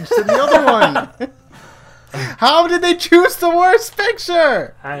page than the other one. How did they choose the worst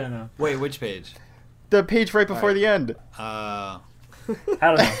picture? I don't know. Wait, which page? The page right before Right. the end. I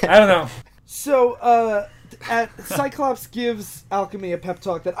don't know. So, Cyclops gives Alchemy a pep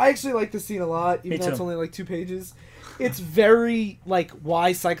talk that I actually like this scene a lot, even Me though it's too. only like 2 pages. It's very, like,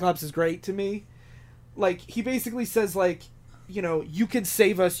 why Cyclops is great to me. Like, he basically says, like, you know, you can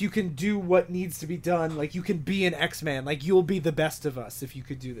save us, you can do what needs to be done, like, you can be an X-Man, like, you'll be the best of us if you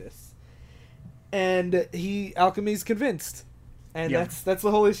could do this. And Alchemy's convinced. And Yeah. that's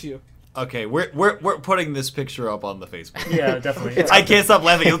the whole issue. Okay, we're putting this picture up on the Facebook. Yeah, definitely. I can't stop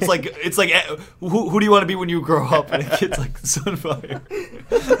laughing. It's like who do you want to be when you grow up? And it's like Sunfire.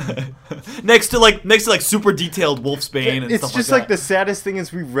 next to like super detailed Wolfsbane and It's stuff just like like the saddest thing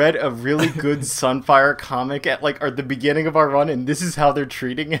is we read a really good Sunfire comic at like the beginning of our run, and this is how they're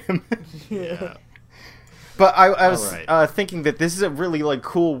treating him. Yeah. But I was Alright. thinking that this is a really like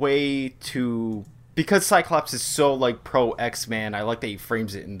cool way to, because Cyclops is so like pro X-Man. I like that he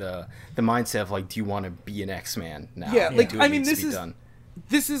frames it in the mindset of like, do you want to be an X-Man now? Yeah, like, Do what I mean, needs to this be is- done.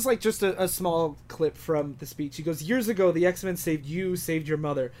 This is like just a small clip from the speech. He goes, "Years ago, the X-Men saved you, saved your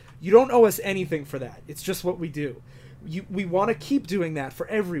mother. You don't owe us anything for that. It's just what we do. We want to keep doing that for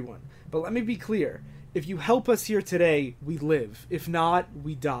everyone. But let me be clear. If you help us here today, we live. If not,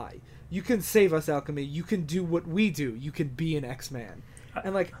 we die. You can save us, Alchemy. You can do what we do. You can be an X-Man."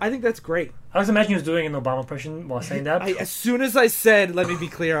 And, like, I think that's great. I was imagining he was doing an Obama impression while saying that. As soon as I said, "Let me be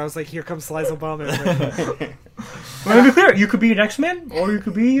clear," I was like, "Here comes Slice Obama." Let me be clear, you could be an X-Men, or you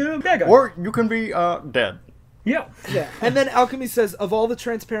could be a bad guy. Or you can be dead. Yeah. Yeah, and then Alchemy says, "Of all the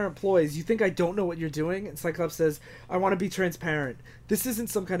transparent ploys, you think I don't know what you're doing?" And Cyclops says, "I want to be transparent. This isn't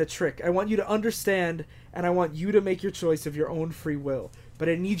some kind of trick. I want you to understand, and I want you to make your choice of your own free will. But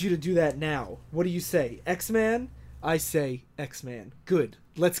I need you to do that now. What do you say, X-Man?" I say, X-Man. Good.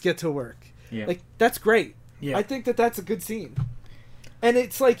 Let's get to work. Yeah. Like, that's great. Yeah. I think that that's a good scene. And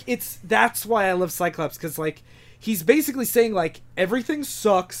it's like, that's why I love Cyclops, because, like, he's basically saying, like, everything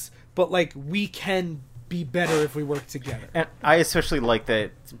sucks, but, like, we can be better if we work together. And I especially like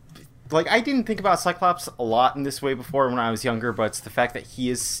that. Like, I didn't think about Cyclops a lot in this way before when I was younger, but it's the fact that he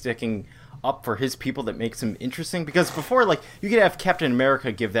is sticking up for his people that makes him interesting. Because before, like, you could have Captain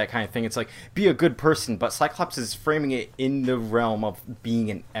America give that kind of thing. It's like, be a good person, but Cyclops is framing it in the realm of being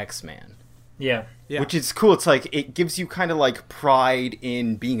an X-Man. Yeah. Which is cool. It's like, it gives you kind of, like, pride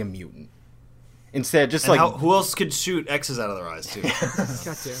in being a mutant. Instead, just And like... who else could shoot X's out of their eyes, too? God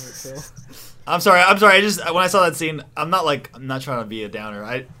damn it, Phil. I'm sorry. I just, when I saw that scene, I'm not trying to be a downer.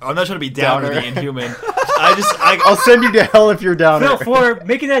 I'm not trying to be down with the Inhuman. I'll send you to hell if you're down. Phil, for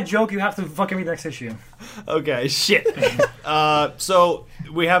making that joke, you have to fucking read the next issue. Okay, shit. So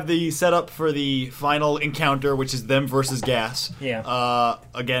we have the setup for the final encounter, which is them versus Gas. Yeah.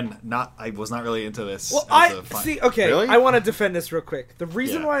 Again, I was not really into this. Well, okay, Really? I want to defend this real quick. The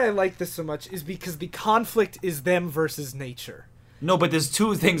reason Yeah. why I like this so much is because the conflict is them versus nature. No, but there's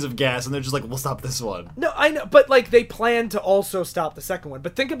two things of Gas, and they're just like, we'll stop this one. No, I know, but, like, they plan to also stop the second one.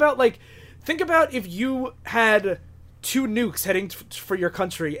 But think about if you had 2 nukes heading for your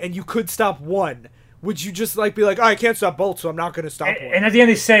country, and you could stop one. Would you just, like, be like, oh, I can't stop both, so I'm not going to stop one? And at the end,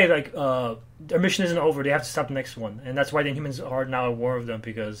 they say, like, their mission isn't over. They have to stop the next one. And that's why the Inhumans are now at war with them,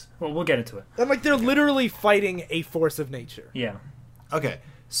 because... Well, we'll get into it. And, like, they're literally fighting a force of nature. Yeah. Okay,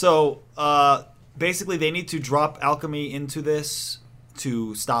 so basically they need to drop alchemy into this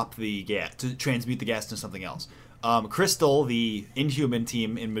to stop the gas, to transmute the gas into something else. Crystal, the Inhuman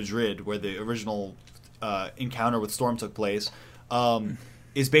team in Madrid, where the original encounter with Storm took place,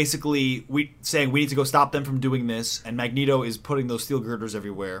 is basically saying we need to go stop them from doing this, and Magneto is putting those steel girders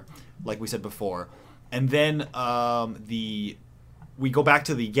everywhere, like we said before. And then we go back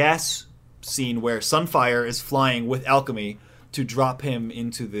to the gas scene where Sunfire is flying with alchemy to drop him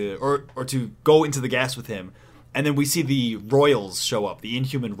into the or to go into the gas with him, and then we see the Royals show up, the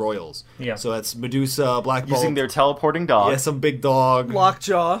Inhuman Royals. Yeah. So that's Medusa, Black Bolt, Using their teleporting dog. yeah, some big dog.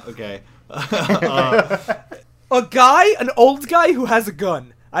 Lockjaw. Okay. An old guy who has a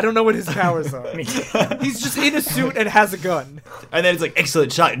gun. I don't know what his powers are. He's just in a suit and has a gun. And then it's like,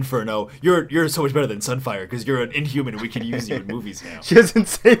 excellent shot, Inferno. You're so much better than Sunfire because you're an Inhuman and we can use you in movies now. She doesn't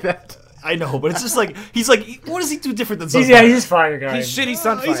say that. I know, but it's just like he's like, what does he do different than Sunfire? He's just fire guy. He's shitty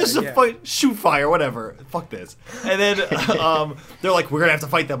Sunfire. He's just a shoot fire, whatever. Fuck this. And then they're like, we're gonna have to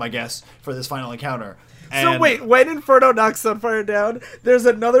fight them, I guess, for this final encounter. So And wait, when Inferno knocks Sunfire down, there's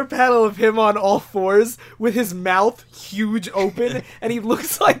another panel of him on all fours with his mouth huge open, and he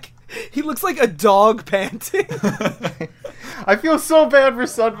looks like a dog panting. I feel so bad for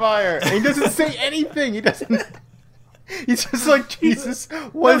Sunfire. And he doesn't say anything. He doesn't. He's just like, Jesus,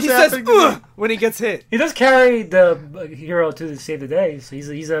 what's he says happening? to me?" when he gets hit. He does carry the hero to save the day, so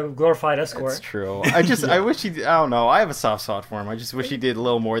he's a glorified escort. That's true. I wish he. I don't know. I have a soft spot for him. I just wish he did a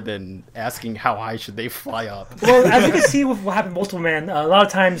little more than asking how high should they fly up. Well, as you can see with what happened with Multiple Man, a lot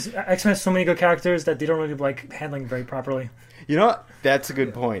of times X-Men has so many good characters that they don't really like handling very properly. You know what? That's a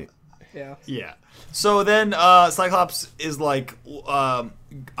good point. Yeah. yeah. So then Cyclops is like, I'm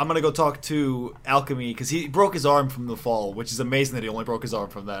gonna go talk to Alchemy because he broke his arm from the fall, which is amazing that he only broke his arm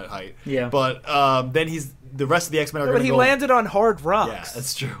from that height. Yeah. But then the rest of the X-Men are But gonna he go. landed on hard rocks. Yeah,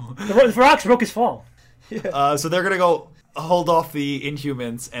 that's true. The rocks broke his fall. So they're gonna go hold off the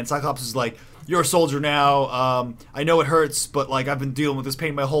Inhumans, and Cyclops is like, "You're a soldier now. I know it hurts, but like I've been dealing with this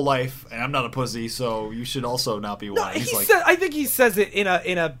pain my whole life, and I'm not a pussy, so you should also not be one." He's like, I think he says it in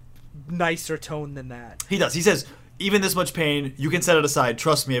a nicer tone than that. he does. He says, "Even this much pain, you can set it aside.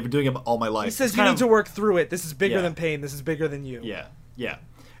 Trust me, I've been doing it all my life." He says It's you kind need to work through it. This is bigger Yeah. than pain. This is bigger than you. Yeah, yeah.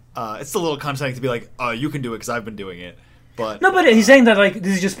 It's a little condescending to be like, you can do it because I've been doing it. But No, but he's saying that like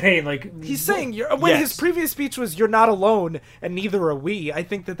this is just pain. Like He's saying when Yes. his previous speech was "You're not alone, and neither are we." I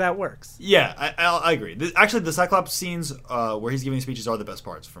think that works. yeah, I agree. Actually, the Cyclops scenes where he's giving speeches are the best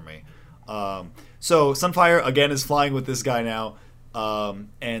parts for me. So Sunfire again is flying with this guy now,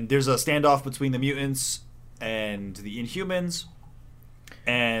 and there's a standoff between the mutants and the Inhumans,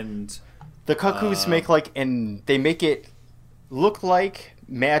 and The Cuckoos they make it look like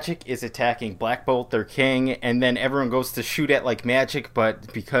Magic is attacking Black Bolt, their king, and then everyone goes to shoot at like Magic,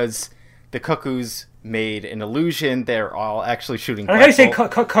 but because the Cuckoos made an illusion, they're all actually shooting I like how you say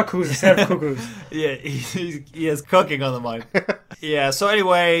Black Bolt. cuckoos instead of cuckoos. yeah, he has cooking on the mind. Yeah. So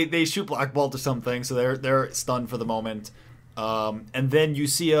anyway, they shoot Black Bolt or something, so they're stunned for the moment. And then you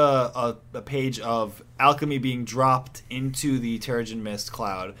see a page of alchemy being dropped into the Terrigen Mist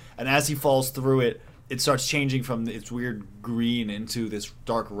cloud, and as he falls through it, it starts changing from its weird green into this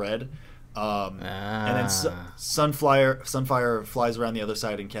dark red. And then Sunfire flies around the other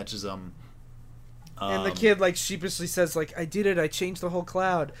side and catches him. And the kid like sheepishly says like, "I did it. I changed the whole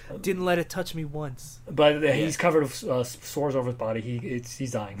cloud. Didn't let it touch me once." But he's covered with sores over his body.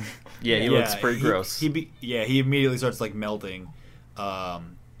 He's dying. Yeah, he looks pretty gross. He immediately starts like melting.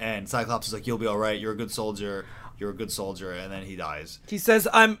 And Cyclops is like, "You'll be all right. You're a good soldier. You're a good soldier." And then he dies. He says,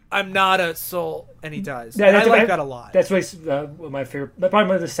 "I'm not a soul," and he dies. Yeah, I like that a lot. That's my favorite. Probably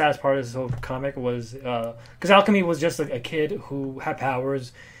one of the saddest part of this whole comic was because Alchemy was just like a kid who had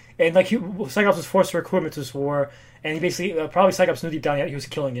powers. And like Cyclops was forced to recruit him into this war, and he basically probably Cyclops knew deep down he was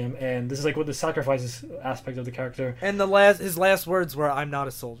killing him, and this is like what the sacrifices aspect of the character. And his last words were, "I'm not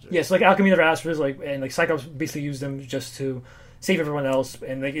a soldier." Yeah, so like Alchemy never asked for this, and Cyclops basically used them just to save everyone else,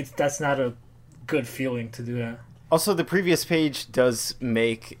 and like that's not a good feeling to do that. Also, the previous page does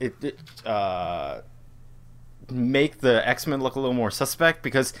make make the X-Men look a little more suspect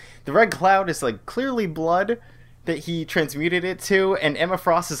because the red cloud is like clearly blood that he transmuted it to, and Emma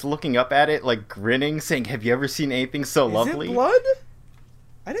Frost is looking up at it, like grinning, saying, "Have you ever seen anything so lovely?" Is it blood?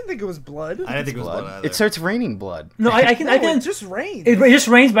 I didn't think it was blood. I didn't think it was blood either. It starts raining blood. No, I can. It just rains. It just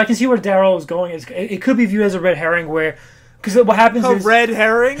rains, but I can see where Daryl is going. It could be viewed as a red herring, where because what happens is red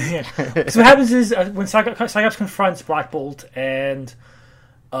herring. Yeah. So what happens is when Cyclops confronts Black Bolt and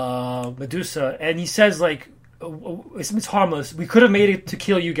Medusa, and he says like, "It's harmless. We could have made it to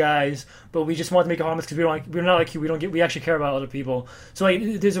kill you guys, but we just want to make it harmless because we're not like you. We actually care about other people." So like,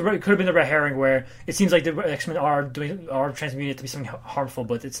 it could have been a red herring where it seems like the X-Men are transmuting it to be something harmful,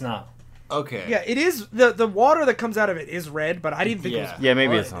 but it's not. Okay. Yeah, it is. The water that comes out of it is red, but I didn't think it was blood. Yeah,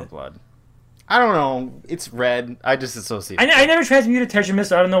 maybe it's not blood. I don't know. It's red. I just associate it. I never transmuted Terrigen Mist,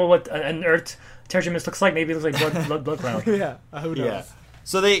 so I don't know what an Earth Terrigen Mist looks like. Maybe it looks like blood cloud. Yeah, who knows? Yeah.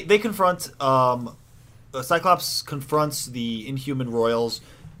 So they confront... Cyclops confronts the Inhuman Royals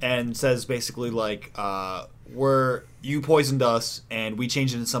and says basically like, you poisoned us and we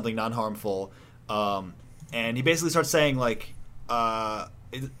changed it into something non-harmful. And he basically starts saying like,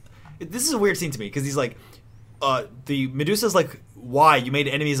 this is a weird scene to me because he's like, the Medusa's like, "Why? You made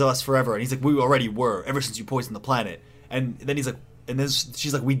enemies of us forever." And he's like, "We already were ever since you poisoned the planet." And then he's like,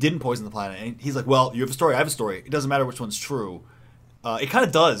 she's like, "We didn't poison the planet." And he's like, "Well, you have a story. I have a story. It doesn't matter which one's true." It kind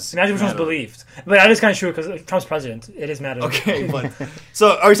of does. Imagine which one's believed. But that is kind of true because Trump's president. It is matter. Okay, but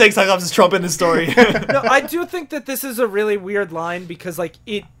so are you saying Cyclops is Trump in this story? No, I do think that this is a really weird line because like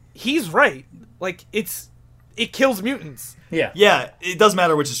he's right. Like it kills mutants. Yeah. Yeah, it does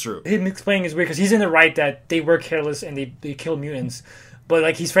matter which is true. Him explaining is weird because he's in the right that they were careless and they kill mutants, but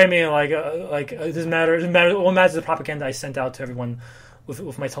like he's framing it like it doesn't matter. It doesn't matter. All that matters is the propaganda I sent out to everyone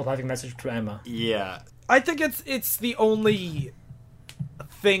with my telepathic message to Emma. Yeah, I think it's the only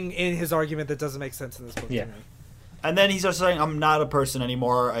thing in his argument that doesn't make sense in this book. Yeah. To me. and then he starts saying, "I'm not a person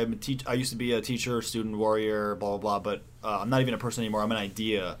anymore. I used to be a teacher, student, warrior, blah blah blah. But I'm not even a person anymore. I'm an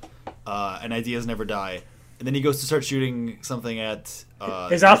idea, and ideas never die." And then he goes to start shooting something at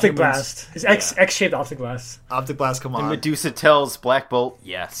his optic blast, his X-shaped optic blast. Optic blast, come on. And Medusa tells Black Bolt,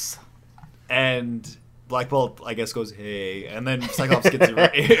 "Yes." And Black Bolt, I guess, goes, "Hey," and then Cyclops gets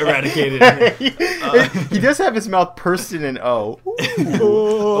eradicated. He does have his mouth pursed in an O.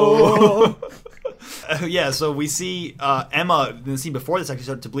 Yeah, so we see Emma in the scene before this actually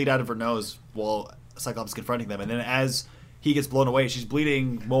start to bleed out of her nose while Cyclops is confronting them, and then as he gets blown away, she's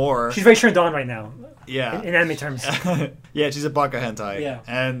bleeding more. She's very turned on right now. Yeah. In anime terms. Yeah, she's a baka hentai. Yeah.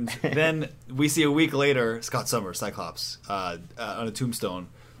 And then we see a week later Scott Summers, Cyclops, on a tombstone,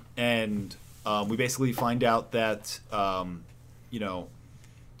 and we basically find out that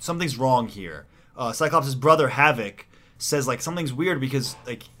something's wrong here. Cyclops' brother Havoc says like something's weird because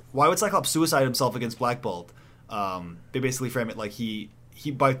like why would Cyclops suicide himself against Black Bolt? They basically frame it like he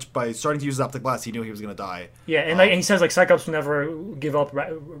by starting to use his optic blast, he knew he was going to die. Yeah, and and he says like Cyclops will never give up.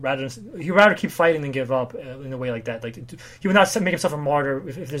 He'd rather keep fighting than give up in a way like that. Like he would not make himself a martyr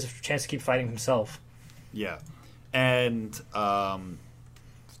if there's a chance to keep fighting himself. Yeah, and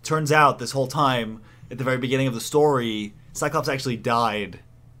turns out this whole time at the very beginning of the story, Cyclops actually died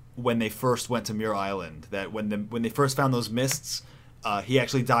when they first went to Muir Island. That when they first found those mists, he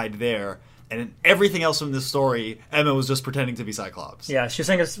actually died there. And in everything else from this story, Emma was just pretending to be Cyclops. Yeah, she's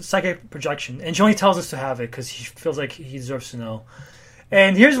saying it's psychic projection, and she only tells us to have it because she feels like he deserves to know.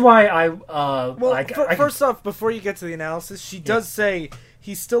 And here's why first off, before you get to the analysis, she does say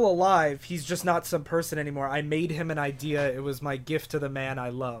he's still alive. He's just not some person anymore. I made him an idea. It was my gift to the man I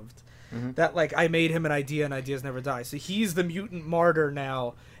loved. Mm-hmm. That like I made him an idea, and ideas never die. So he's the mutant martyr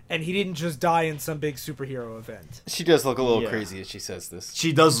now. And he didn't just die in some big superhero event. She does look a little crazy as she says this.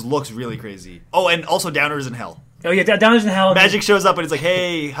 She does look really crazy. Oh, and also Downer is in hell. Oh yeah, down in hell. Magic shows up and it's like,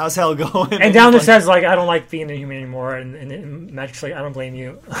 hey, how's hell going? And down there says like, I don't like being a human anymore, and Magic's like, I don't blame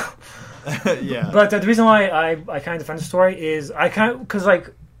you. Yeah. But the reason why I kind of defend the story is because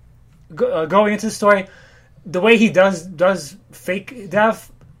like going into the story, the way he does fake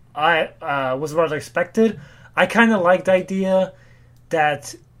death, I was what I expected. I kind of like the idea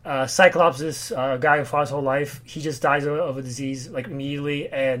that Cyclops, this guy who fought his whole life, he just dies of a disease like immediately,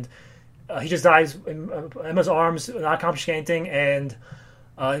 and he just dies in Emma's arms, not accomplishing anything, and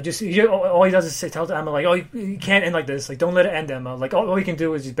all he does is tell Emma like, "Oh, you can't end like this. Like, don't let it end, Emma. Like, all he can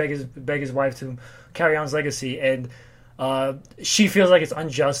do is just beg his wife to carry on his legacy." And she feels like it's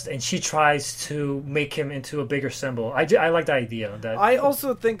unjust, and she tries to make him into a bigger symbol. I like the idea. I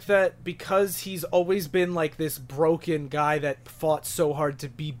also think that because he's always been like this broken guy that fought so hard to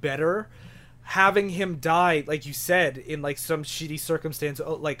be better, having him die, like you said, in like some shitty circumstance,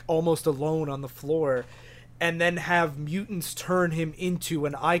 like almost alone on the floor, and then have mutants turn him into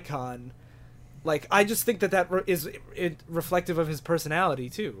an icon, like I just think that is reflective of his personality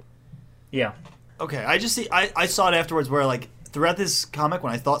too. Yeah. Okay, I saw it afterwards where, like, throughout this comic,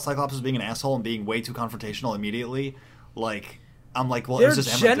 when I thought Cyclops was being an asshole and being way too confrontational immediately, like, I'm like, well, they're it was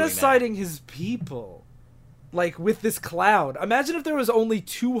just Emma doing genociding his people. Like, with this cloud. Imagine if there was only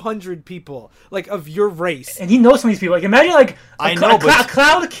 200 people, like, of your race. And he knows some of these people. Like, imagine, like, but a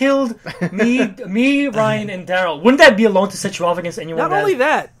cloud killed me, Ryan, and Daryl. Wouldn't that be alone to set you off against anyone? Not only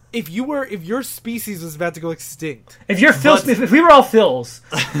that, if your species was about to go extinct. If you're Phil, if we were all Phils,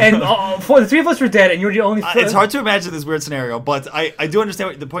 and the three of us were dead, and you're the only Phil. It's hard to imagine this weird scenario, but I do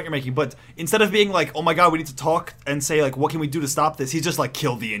understand the point you're making. But instead of being like, oh my god, we need to talk and say, like, what can we do to stop this? He's just like,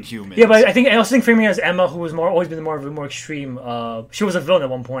 kill the Inhumans. Yeah, but I also think framing it as Emma, who was always been more extreme. She was a villain at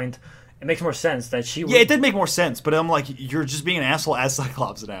one point. It makes more sense that she. Yeah, it did make more sense, but I'm like, you're just being an asshole as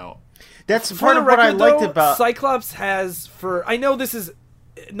Cyclops now. That's part of what I liked about Cyclops has. I know this is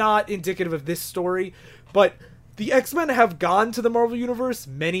not indicative of this story, but the X-Men have gone to the Marvel Universe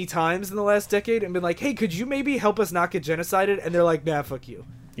many times in the last decade and been like, hey, could you maybe help us not get genocided? And they're like, nah, fuck you.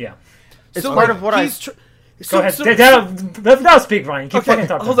 Yeah. It's part of what Go ahead. Now speak, Ryan. Keep fucking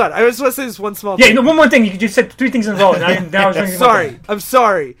talking. Hold on. I just want to say this one small thing. Yeah, no, one more thing. You just said 3 things in a row. I'm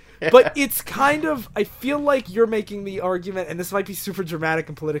sorry. But it's kind of, I feel like you're making the argument, and this might be super dramatic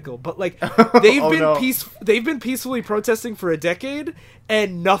and political, but like they've been peacefully protesting for a decade,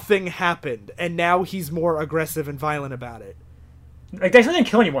 and nothing happened, and now he's more aggressive and violent about it. Like, they didn't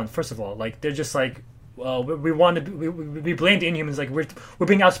kill anyone. First of all, like, they're just like, we blamed the Inhumans. Like, we're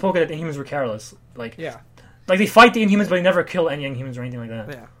being outspoken that the Inhumans were careless. Like, yeah. Like, they fight the Inhumans, but they never kill any Inhumans or anything like that.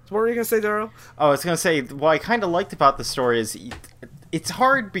 Yeah. So what were you gonna say, Daryl? Oh, I was gonna say what I kind of liked about the story is it's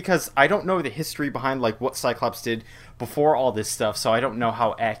hard because I don't know the history behind like what Cyclops did before all this stuff, so I don't know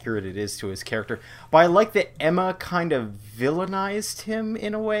how accurate it is to his character. But I like that Emma kind of villainized him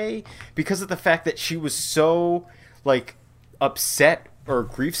in a way because of the fact that she was so like upset or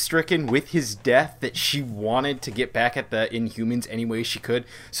grief-stricken with his death that she wanted to get back at the Inhumans any way she could.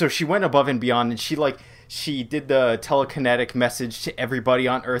 So she went above and beyond, and she did the telekinetic message to everybody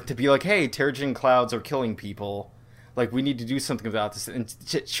on Earth to be like, hey, Terrigen clouds are killing people. Like, we need to do something about this. And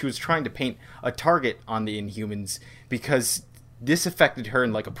she was trying to paint a target on the Inhumans because this affected her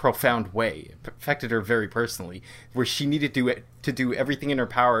in, like, a profound way. It affected her very personally, where she needed to do everything in her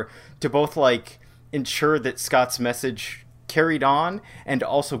power to both, like, ensure that Scott's message carried on and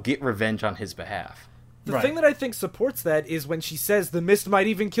also get revenge on his behalf. The thing that I think supports that is when she says the mist might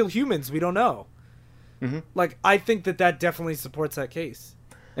even kill humans. We don't know. Mm-hmm. Like, I think that definitely supports that case.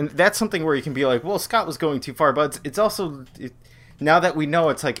 And that's something where you can be like, well, Scott was going too far, but it's also, now that we know,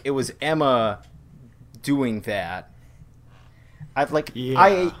 it's like, it was Emma doing that. I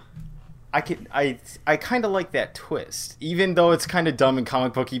kind of like that twist, even though it's kind of dumb and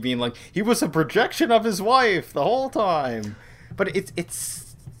comic booky being like, he was a projection of his wife the whole time. But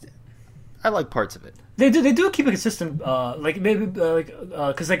it's I like parts of it. They do keep it consistent, like maybe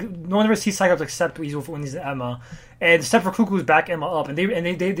because like no one ever sees Cyclops except when he's Emma, and except for Cuckoo's back Emma up, and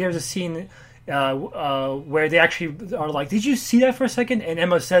there's a scene where they actually are like, did you see that for a second? And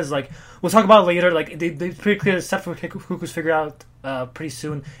Emma says like, we'll talk about it later. Like they pretty clear that except for Cuckoo's figure out pretty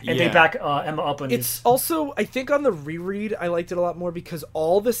soon, and they back Emma up. And it's also, I think on the reread I liked it a lot more because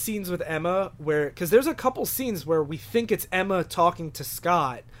all the scenes with Emma because there's a couple scenes where we think it's Emma talking to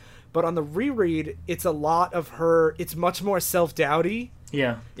Scott. But on the reread, it's a lot of her. It's much more self-doubty.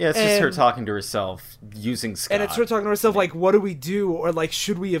 Yeah. It's just her talking to herself using Scott. And it's her talking to herself like, what do we do? Or like,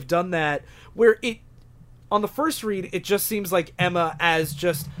 should we have done that? Where on the first read, it just seems like Emma as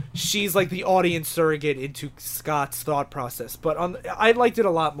just she's like the audience surrogate into Scott's thought process. But I liked it a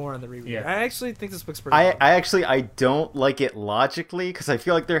lot more on the reread. Yeah. I actually think this book's pretty I good. I don't like it logically because I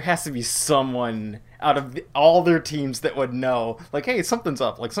feel like there has to be someone out of all their teams that would know, like, hey, something's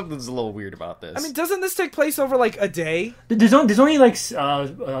up, like something's a little weird about this. I mean, doesn't this take place over like a day? There's only like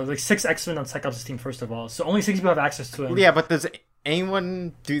 6 X-Men on Cyclops' team, first of all, so only 6 people have access to him. yeah, but does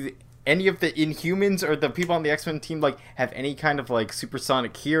anyone any of the Inhumans or the people on the X-Men team like have any kind of like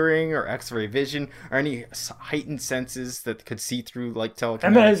supersonic hearing or X-ray vision or any heightened senses that could see through like telekinetic?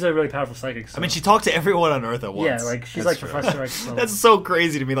 Emma is a really powerful psychic. So. I mean, she talked to everyone on Earth at once. yeah, like she's That's like true. Professor X. So. That's so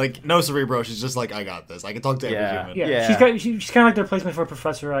crazy to me. Like, no Cerebro, she's just like, I got this. I can talk to every Yeah. human. yeah, Yeah. she's kind of like the replacement for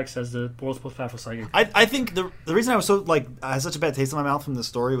Professor X as the world's most powerful psychic. I think the reason I was so like I had such a bad taste in my mouth from the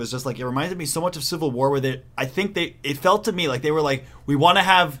story was just like it reminded me so much of Civil War, where it felt to me like they were like, we want to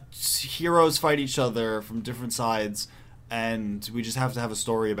have heroes fight each other from different sides, and we just have to have a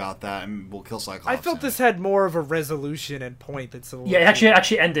story about that, and we'll kill Cyclops. I felt this had more of a resolution and point than Civil War. Yeah, it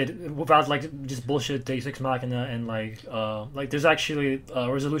actually ended without like just bullshit Deus Ex Machina and like there's actually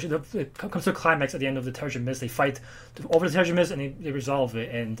a resolution. It comes to a climax at the end of the Terrigen Mist. They fight over the Terrigen Mist and they resolve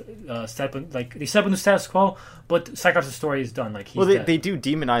it and they step on the status quo. But Cyclops' story is done. Like he's dead. they do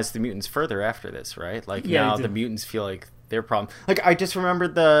demonize the mutants further after this, right? Like Yeah, now they the do. mutants feel like their problem. Like I just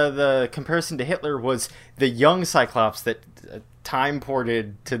remembered the comparison to Hitler was the young Cyclops that time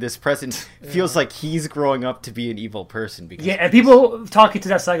ported to this present feels like he's growing up to be an evil person. Because Yeah, and people talking to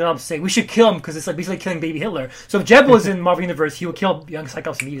that Cyclops say we should kill him because it's like basically killing baby Hitler. So if Jeb was in Marvel Universe, he would kill young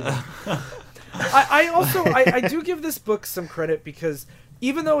Cyclops immediately. I do give this book some credit because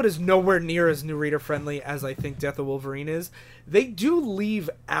even though it is nowhere near as new reader friendly as I think Death of Wolverine is, they do leave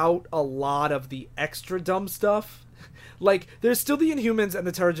out a lot of the extra dumb stuff. Like, there's still the Inhumans and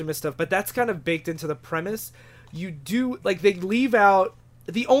the Terrigen Mist stuff, but that's kind of baked into the premise. You do, like, they leave out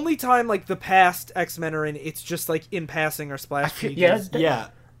the only time, like, the past X-Men are in, it's just, like, in passing or splash pages. Yeah, Yeah,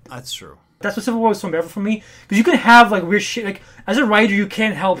 that's true. that's what Civil War was so memorable for me, because you can have like weird shit. Like as a writer, you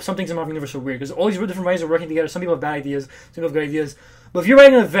can't help some things in Marvel Universe are weird because all these different writers are working together. Some people have bad ideas, some people have good ideas. But if you're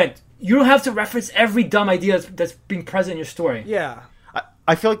writing an event, you don't have to reference every dumb idea that's being present in your story. Yeah.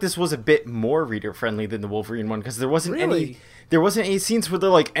 I feel like this was a bit more reader friendly than the Wolverine one because there wasn't Really? any scenes where they're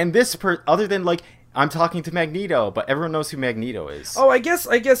like, and this other than like I'm talking to Magneto, but everyone knows who Magneto is. Oh, I guess,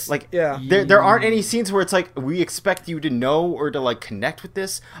 Like, yeah. there aren't any scenes where it's like we expect you to know or to like connect with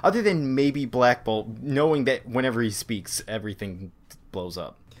this, other than maybe Black Bolt, knowing that whenever he speaks, everything blows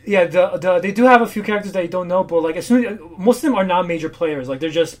up. Yeah, they do have a few characters that you don't know, but like as soon most of them are not major players. Like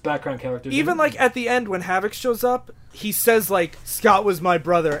they're just background characters. Even like at the end when Havoc shows up, he says like Scott was my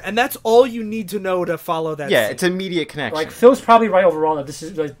brother, and that's all you need to know to follow that. Yeah, scene. it's immediate connection. like Phil's probably right overall that this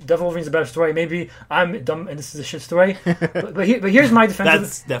is like Devil Wolverine's a better story. Maybe I'm dumb and this is a shit story. but here's my defense.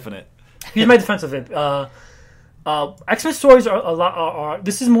 That's definite. Here's my defense of it. X-Men stories are a lot.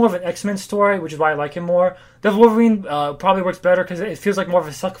 This is more of an X-Men story, which is why I like him more. Devil Wolverine probably works better because it feels like more of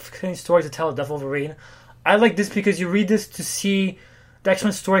a self-contained story to tell a Devil Wolverine. I like this because you read this to see the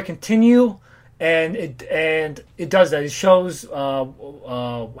X-Men story continue, and it does that. It shows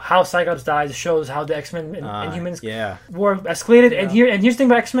how Cyclops dies. It shows how the X-Men and Inhumans war escalated. Yeah. And here's the thing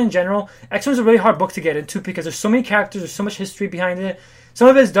about X-Men in general. X-Men is a really hard book to get into because there's so many characters. There's so much history behind it. Some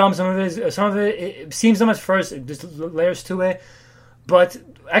of it is dumb. Some of it seems dumb at first. There's layers to it. But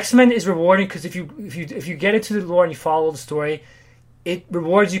X-Men is rewarding because if you get into the lore and you follow the story, it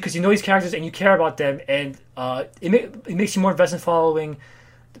rewards you because you know these characters and you care about them, and it makes you more invested in following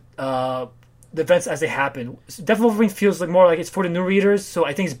the events as they happen. Devil Wolverine feels like more like it's for the new readers, so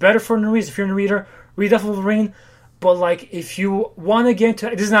I think it's better for new readers. If you're a new reader, read Devil Wolverine. But like, if you want to get into,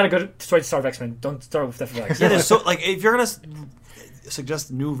 this is not a good story to start with X-Men. Don't start with Devil X. Yeah, there's so like if you're gonna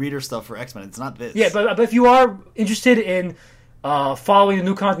suggest new reader stuff for X-Men, it's not this. Yeah, but if you are interested in following the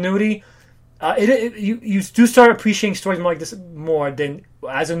new continuity, you do start appreciating stories more like this more than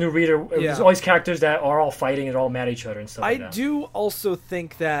as a new reader. There's all these characters that are all fighting and all mad at each other and stuff like that. I do also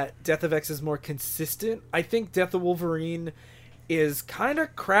think that Death of X is more consistent. I think Death of Wolverine is kind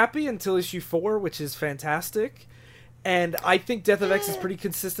of crappy until issue 4, which is fantastic. And I think Death of X is pretty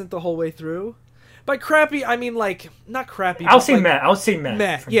consistent the whole way through. By crappy, I mean like not crappy. I would say like, meh. I would say meh.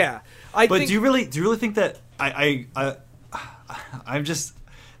 Meh. Yeah. Do you really think that I'm just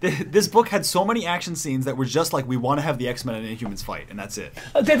this book had so many action scenes that were just like we want to have the X-Men and Inhumans fight and that's it.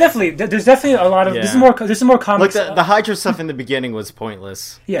 Definitely, there's definitely a lot of this is more comics. Like the Hydra stuff in the beginning was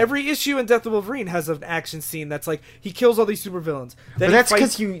pointless. Yeah. Every issue in Death of Wolverine has an action scene that's like he kills all these supervillains. But that's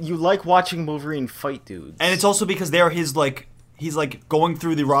because you like watching Wolverine fight dudes. And it's also because they're his like he's like going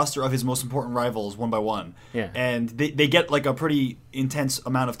through the roster of his most important rivals one by one. Yeah. And they get like a pretty intense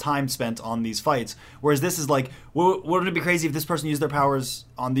amount of time spent on these fights. Whereas this is like, wouldn't it be crazy if this person used their powers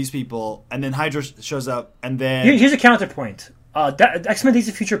on these people, and then Hydra shows up, and then Here's a counterpoint. X-Men Days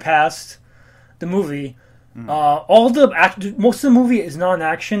of Future Past, the movie, most of the movie is not in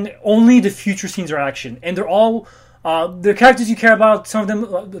action. Only the future scenes are action, and they're all the characters you care about. Some of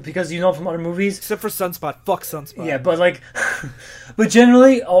them because you know from other movies, Except for Sunspot. Fuck Sunspot. yeah. But like, but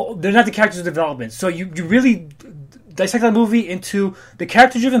generally, they're not the characters of development. So you really dissect that movie into the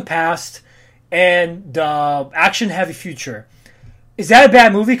character-driven past and the action-heavy future. Is that a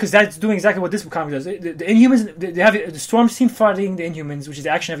bad movie? Because that's doing exactly what this comic does. The Inhumans, they have the Storm team fighting the Inhumans, which is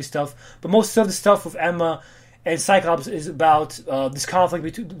action-heavy stuff. But most of the stuff with Emma and Cyclops is about this conflict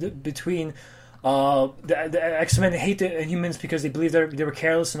between the X-Men hate the Inhumans because they believe they were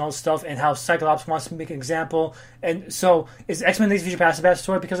careless and all this stuff, and how Cyclops wants to make an example. And so, is X-Men Days of Future Past a bad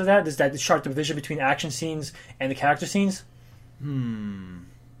story because of that? Is that the sharp division between action scenes and the character scenes?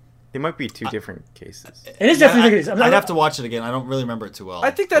 They might be two different cases. It is definitely the case. I'd have to watch it again. I don't really remember it too well.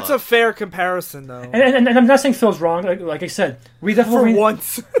 I think that's but- a fair comparison, though. And I'm not saying Phil's wrong. Like I said, read Death For Wolverine.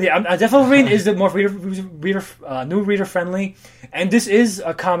 once. Yeah, Death Wolverine is the more new reader friendly, and this is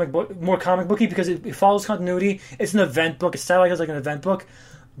a comic book, more comic booky because it follows continuity. It's an event book. It's stylized like an event book,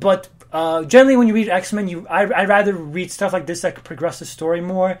 but generally when you read X-Men, I'd rather read stuff like this that progress the story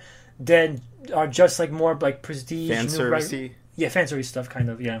more than are just like more like prestige Fan servicey. Yeah, fan service stuff, kind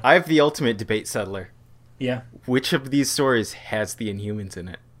of. Yeah, I have the ultimate debate settler. yeah. Which of these stories has the Inhumans in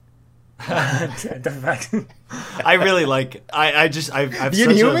it? I really like. I've The such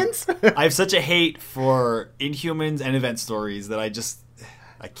Inhumans? I have such a hate for Inhumans and event stories that I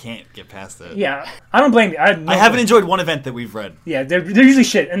can't get past it. Yeah, I don't blame you. I haven't enjoyed one event that we've read. Yeah, they're usually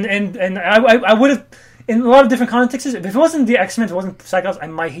shit, and I would have in a lot of different contexts. If it wasn't the X-Men, if it wasn't Cyclops, I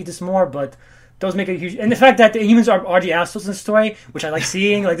might hate this more. But those make a huge, and the fact that the humans are the assholes in the story, which I like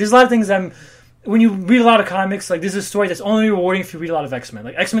seeing. Like, there's a lot of things when you read a lot of comics, like, this is a story that's only rewarding if you read a lot of X-Men.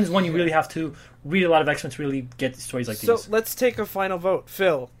 Like, X-Men is one you really have to read a lot of X-Men to really get stories like So these. let's take a final vote.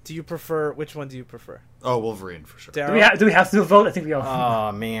 Phil, which one do you prefer? Oh, Wolverine for sure. Daryl? Do we have to do a vote? I think we all.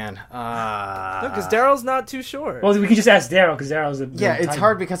 Oh, man. Because Daryl's not too sure. Well, we can just ask Daryl because Daryl's the Yeah, it's time-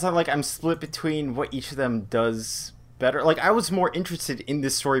 hard because I'm split between what each of them does better. Like, I was more interested in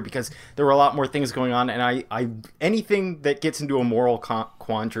this story because there were a lot more things going on, and I anything that gets into a moral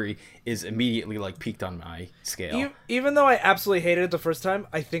quandary is immediately like peaked on my scale. Even though I absolutely hated it the first time,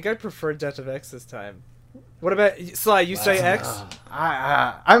 I think I preferred Death of X this time. What about Sly? You say X?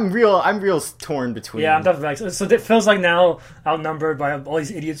 I'm real torn between. Yeah, I'm definitely so it feels like now outnumbered by all these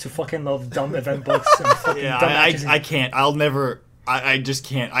idiots who fucking love dumb event books and fucking Yeah, dumb actions. I can't. I'll never. I just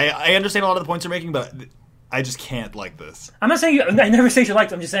can't. I understand a lot of the points you're making, but I just can't like this. I'm not saying I never say you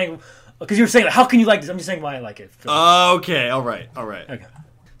liked it. I'm just saying because you were saying like, how can you like this? I'm just saying why I like it. Okay, all right. Okay.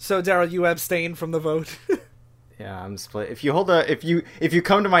 So Daryl, you abstain from the vote. Yeah, I'm split. If you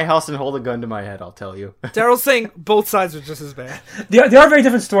come to my house and hold a gun to my head, I'll tell you. Daryl's saying both sides are just as bad. They are very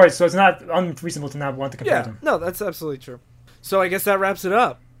different stories, so it's not unreasonable to not want to compare Yeah, them. no, that's absolutely true. So I guess that wraps it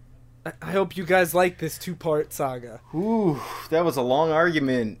up. I hope you guys like this 2-part saga. Ooh, that was a long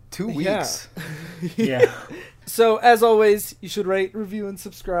argument. 2 weeks. Yeah. So as always, you should rate, review, and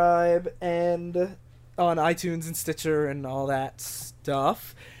subscribe, and on iTunes and Stitcher and all that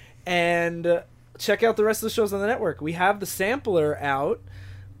stuff. And check out the rest of the shows on the network. We have the sampler out,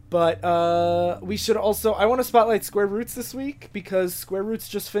 but we should also... I want to spotlight Square Roots this week, because Square Roots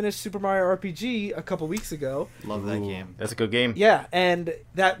just finished Super Mario RPG a couple weeks ago. Love that game. That's a good game. Yeah, and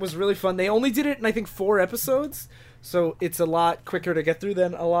that was really fun. They only did it in, I think, 4 episodes, so it's a lot quicker to get through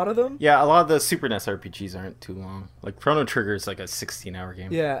than a lot of them. Yeah, a lot of the Super NES RPGs aren't too long. Like, Chrono Trigger is like a 16-hour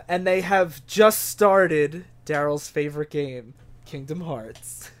game. Yeah, and they have just started Daryl's favorite game, Kingdom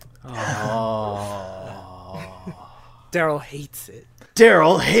Hearts. Oh. Daryl hates it.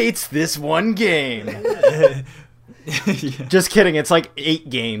 Daryl hates this one game. Just kidding. It's like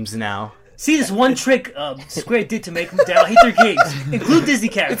 8 games now. See this one trick Square did to make Daryl hate their games. Include Disney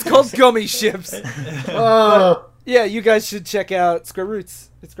characters. It's called Gummy Ships. Yeah, you guys should check out Square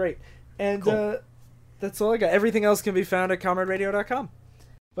Roots. It's great. And that's all I got. Everything else can be found at comraderadio.com.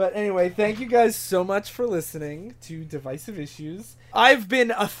 But anyway, thank you guys so much for listening to Divisive Issues. I've been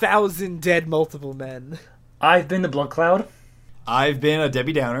 1,000 dead multiple men. I've been the Blood Cloud. I've been a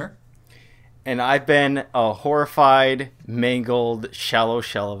Debbie Downer. And I've been a horrified, mangled, shallow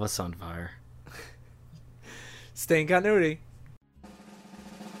shell of a sunfire. Stay in continuity.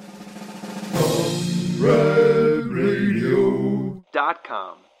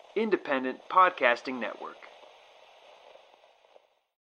 RedRadio.com, independent podcasting network.